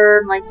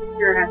sure my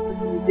sister has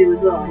something to do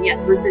as well. And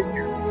yes, we're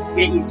sisters.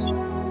 Get used to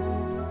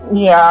it.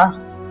 Yeah.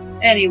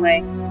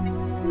 Anyway,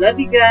 love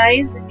you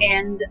guys,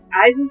 and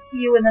I will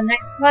see you in the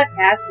next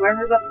podcast,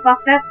 wherever the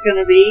fuck that's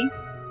gonna be.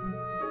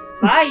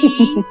 Bye!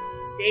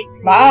 Stay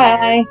creative.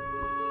 Bye.